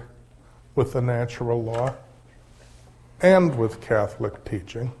accord with the natural law and with Catholic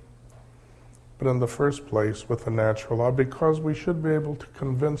teaching, but in the first place with the natural law, because we should be able to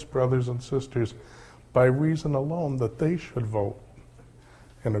convince brothers and sisters by reason alone that they should vote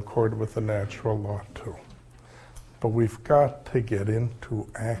in accord with the natural law too. But we've got to get into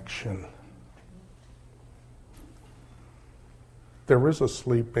action. There is a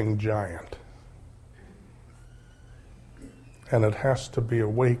sleeping giant, and it has to be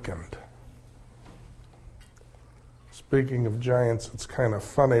awakened. Speaking of giants, it's kind of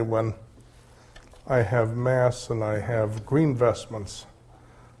funny when I have Mass and I have green vestments,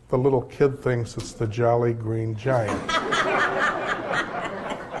 the little kid thinks it's the Jolly Green Giant.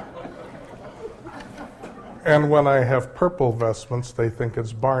 And when I have purple vestments, they think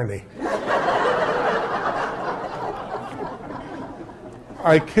it's Barney.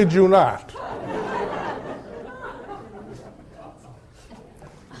 I kid you not.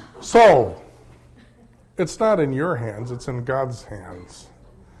 So, it's not in your hands, it's in God's hands.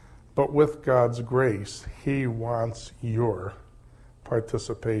 But with God's grace, He wants your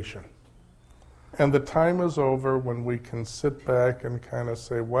participation. And the time is over when we can sit back and kind of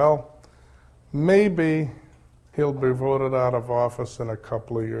say, well, maybe he'll be voted out of office in a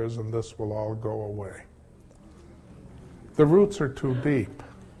couple of years and this will all go away. The roots are too deep.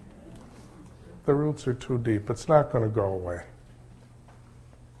 The roots are too deep. It's not going to go away.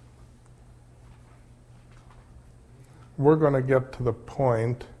 We're going to get to the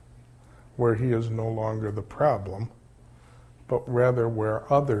point where he is no longer the problem, but rather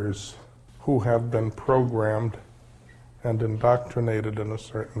where others who have been programmed and indoctrinated in a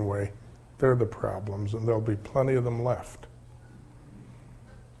certain way, they're the problems, and there'll be plenty of them left.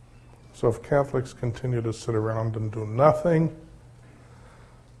 So if Catholics continue to sit around and do nothing,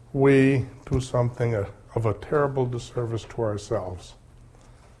 we do something of a terrible disservice to ourselves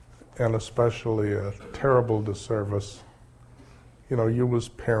and especially a terrible disservice, you as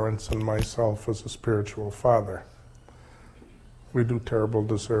parents and myself as a spiritual father. We do terrible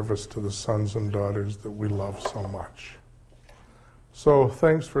disservice to the sons and daughters that we love so much. So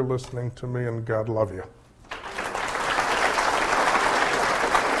thanks for listening to me, and God love you.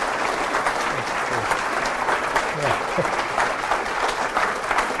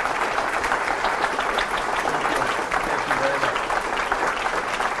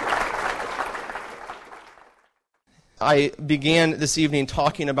 I began this evening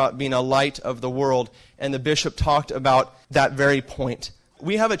talking about being a light of the world, and the bishop talked about that very point.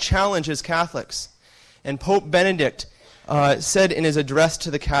 We have a challenge as Catholics, and Pope Benedict said in his address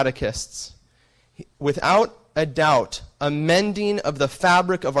to the catechists, without a doubt, a mending of the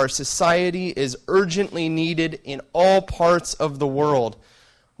fabric of our society is urgently needed in all parts of the world.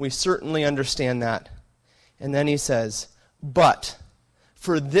 We certainly understand that. And then he says, but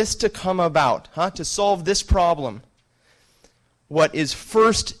for this to come about, to solve this problem, what is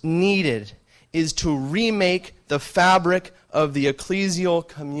first needed is to remake the fabric of the ecclesial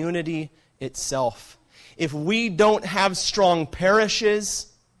community itself. If we don't have strong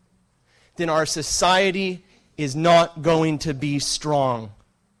parishes, then our society is not going to be strong.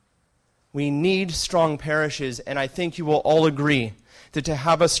 We need strong parishes, and I think you will all agree that to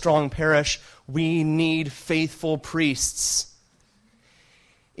have a strong parish, we need faithful priests.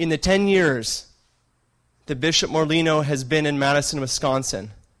 In the 10 years that Bishop Morlino has been in Madison,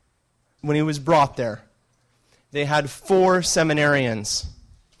 Wisconsin, when he was brought there, they had 4 seminarians.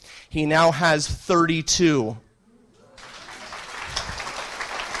 He now has 32.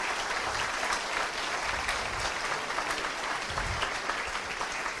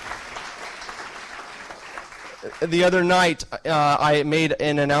 The other night, I made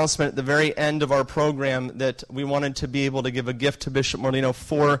an announcement at the very end of our program that we wanted to be able to give a gift to Bishop Morlino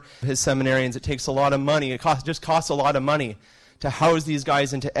for his seminarians. It takes a lot of money. It just costs a lot of money to house these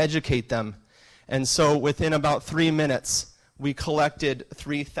guys and to educate them. And so within about 3 minutes, we collected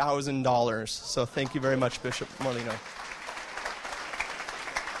 $3,000. So thank you very much, Bishop Morlino.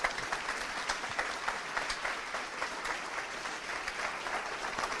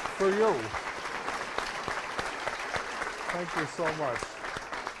 For you. Thank you so much.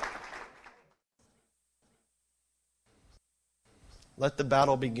 Let the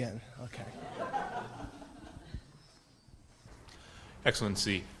battle begin. Okay.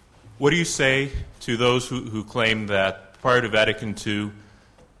 Excellency, what do you say to those who claim that prior to Vatican II,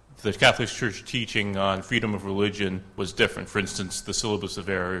 the Catholic Church teaching on freedom of religion was different? For instance, the Syllabus of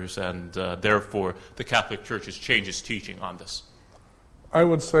Errors, and therefore the Catholic Church has changed its teaching on this. I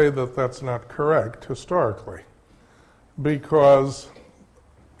would say that that's not correct historically, because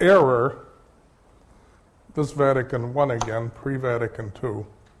error, this Vatican I again, pre-Vatican II,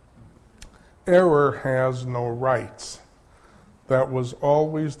 error has no rights. That was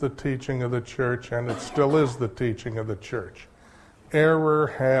always the teaching of the Church, and it still is the teaching of the Church. Error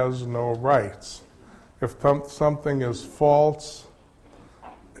has no rights. If something is false,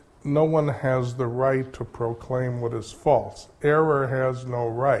 no one has the right to proclaim what is false. Error has no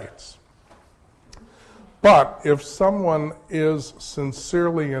rights. But if someone is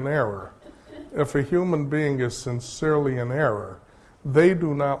sincerely in error, if a human being is sincerely in error, they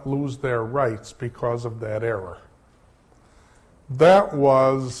do not lose their rights because of that error. That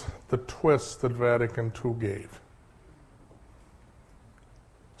was the twist that Vatican II gave.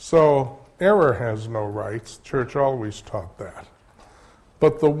 So, error has no rights. Church always taught that.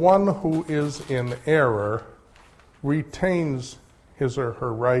 But the one who is in error retains his or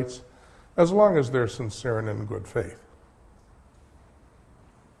her rights as long as they're sincere and in good faith.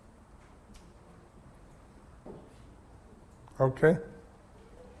 Okay?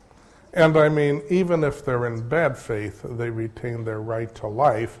 And I mean, even if they're in bad faith, they retain their right to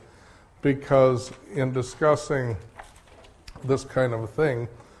life, because in discussing this kind of a thing,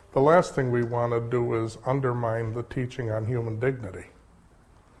 the last thing we want to do is undermine the teaching on human dignity.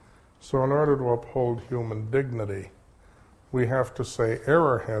 So in order to uphold human dignity, we have to say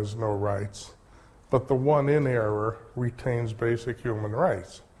error has no rights, but the one in error retains basic human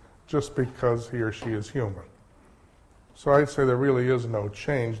rights, just because he or she is human. So I'd say there really is no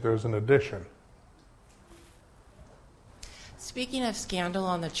change, there's an addition. Speaking of scandal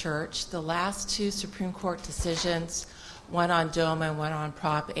on the church, the last 2 Supreme Court decisions, one on Dome and one on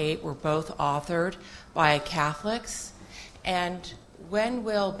Prop 8, were both authored by Catholics. And when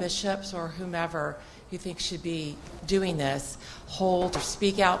will bishops or whomever you think should be doing this hold or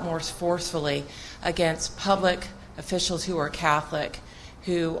speak out more forcefully against public officials who are Catholic,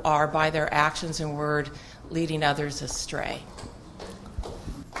 who are by their actions and word leading others astray?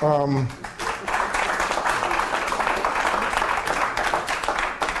 I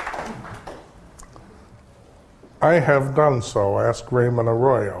have done so. Ask Raymond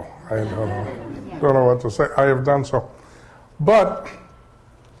Arroyo. I don't know what to say. I have done so. But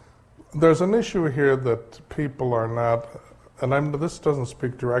there's an issue here that people are not, and this doesn't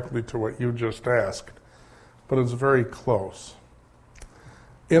speak directly to what you just asked, but it's very close.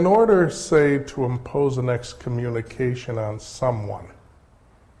 In order, say, to impose an excommunication on someone,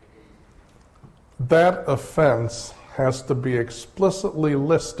 that offense has to be explicitly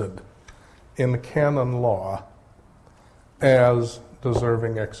listed in canon law as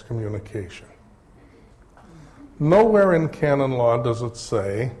deserving excommunication. Nowhere in canon law does it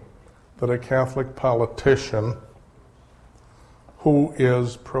say that a Catholic politician who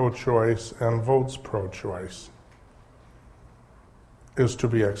is pro-choice and votes pro-choice is to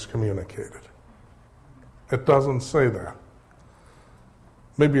be excommunicated. It doesn't say that.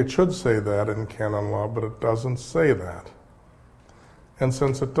 Maybe it should say that in canon law, but it doesn't say that. And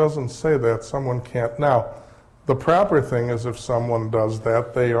since it doesn't say that, someone can't. Now, the proper thing is if someone does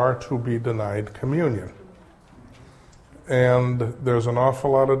that, they are to be denied communion. And there's an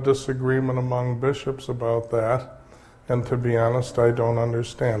awful lot of disagreement among bishops about that. And to be honest, I don't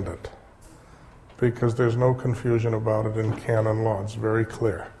understand it, because there's no confusion about it in canon law. It's very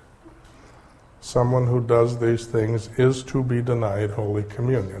clear. Someone who does these things is to be denied Holy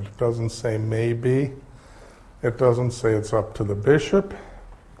Communion. It doesn't say maybe. It doesn't say it's up to the bishop.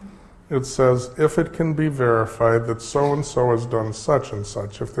 It says if it can be verified that so-and-so has done such and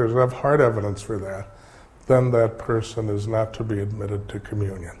such, if there's hard evidence for that, then that person is not to be admitted to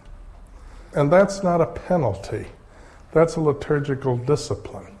communion. And that's not a penalty. That's a liturgical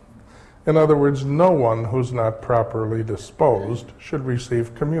discipline. In other words, no one who's not properly disposed should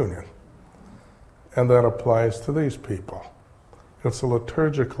receive communion. And that applies to these people. It's a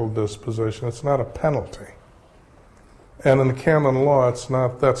liturgical disposition. It's not a penalty. And in canon law,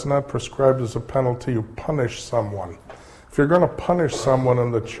 that's not prescribed as a penalty. You punish someone. If you're going to punish someone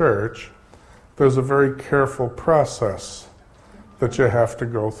in the church, there's a very careful process that you have to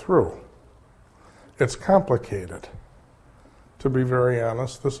go through. It's complicated. To be very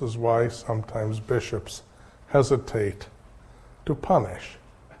honest, this is why sometimes bishops hesitate to punish.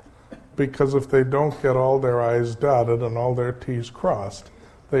 Because if they don't get all their I's dotted and all their T's crossed,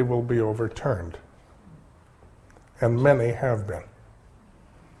 they will be overturned. And many have been.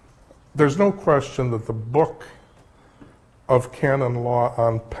 There's no question that the book of canon law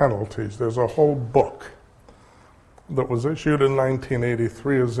on penalties, there's a whole book that was issued in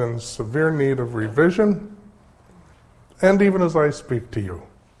 1983, is in severe need of revision. And even as I speak to you,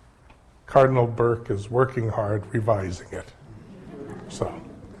 Cardinal Burke is working hard revising it. So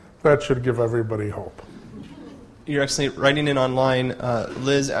that should give everybody hope. Your Excellency, writing in online,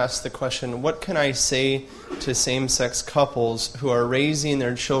 Liz asked the question, what can I say to same-sex couples who are raising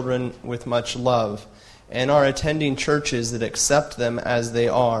their children with much love and are attending churches that accept them as they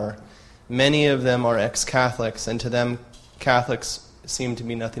are? Many of them are ex-Catholics, and to them, Catholics seem to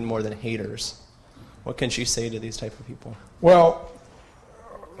be nothing more than haters. What can she say to these type of people? Well,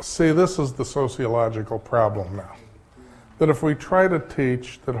 see, this is the sociological problem now. That if we try to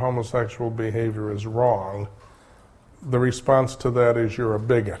teach that homosexual behavior is wrong, the response to that is you're a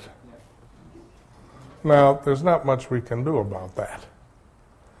bigot. Now, there's not much we can do about that.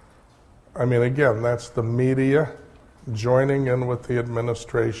 I mean, again, that's the media joining in with the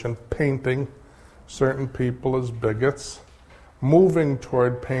administration, painting certain people as bigots, moving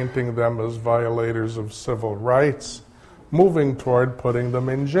toward painting them as violators of civil rights, moving toward putting them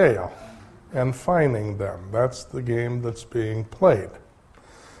in jail and fining them. That's the game that's being played.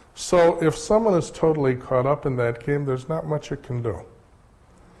 So if someone is totally caught up in that game, there's not much it can do.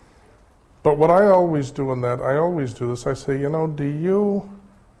 But what I always do in that, I always do this, I say, do you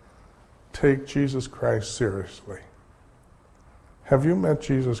take Jesus Christ seriously? Have you met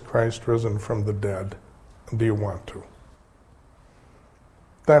Jesus Christ risen from the dead? And do you want to?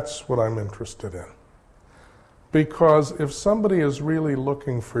 That's what I'm interested in. Because if somebody is really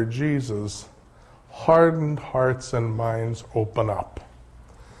looking for Jesus, hardened hearts and minds open up.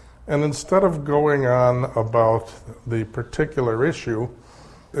 And instead of going on about the particular issue,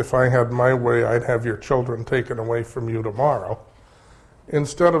 if I had my way, I'd have your children taken away from you tomorrow.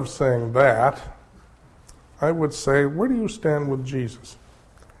 Instead of saying that, I would say, where do you stand with Jesus?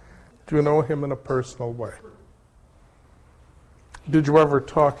 Do you know him in a personal way? Did you ever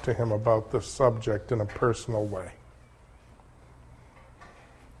talk to him about this subject in a personal way?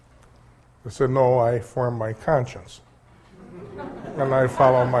 They said, no, I form my conscience. And I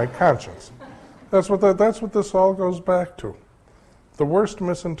follow my conscience. That's what this all goes back to. The worst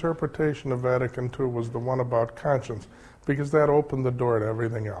misinterpretation of Vatican II was the one about conscience, because that opened the door to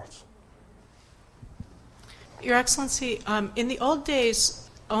everything else. Your Excellency, in the old days,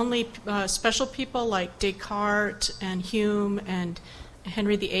 only special people like Descartes and Hume and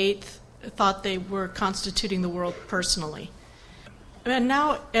Henry VIII thought they were constituting the world personally. And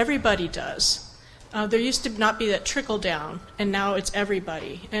now everybody does. There used to not be that trickle down, and now it's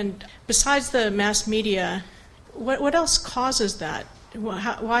everybody. And besides the mass media, what else causes that?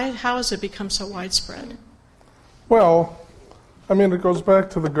 How has it become so widespread? Well, I mean, it goes back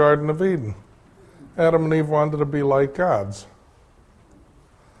to the Garden of Eden. Adam and Eve wanted to be like gods.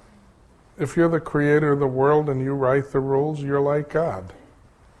 If you're the creator of the world and you write the rules, you're like God.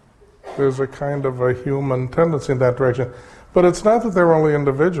 There's a kind of a human tendency in that direction. But it's not that they're only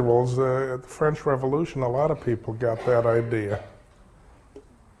individuals. At the French Revolution, a lot of people got that idea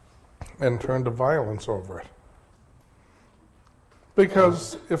and turned to violence over it.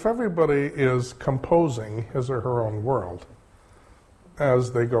 Because if everybody is composing his or her own world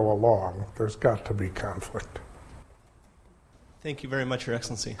as they go along, there's got to be conflict. Thank you very much, Your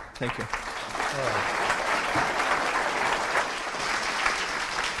Excellency. Thank you. Thank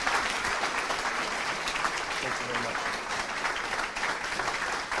you very much.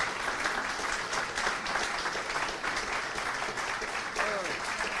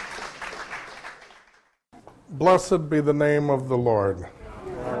 Blessed be the name of the Lord.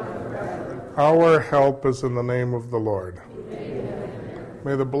 Our help is in the name of the Lord.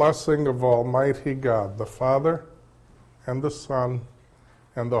 May the blessing of Almighty God, the Father, and the Son,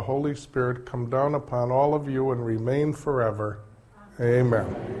 and the Holy Spirit come down upon all of you and remain forever.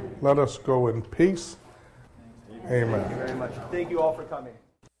 Amen. Let us go in peace. Amen. Thank you very much. Thank you all for coming.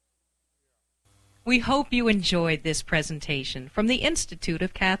 We hope you enjoyed this presentation from the Institute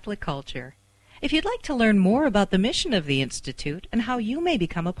of Catholic Culture. If you'd like to learn more about the mission of the Institute and how you may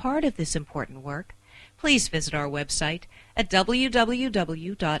become a part of this important work, please visit our website at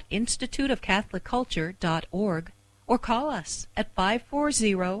www.instituteofcatholicculture.org or call us at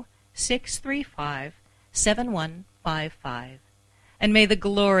 540-635-7155. And may the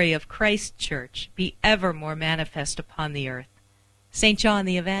glory of Christ Church be ever more manifest upon the earth. St. John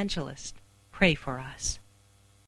the Evangelist, pray for us.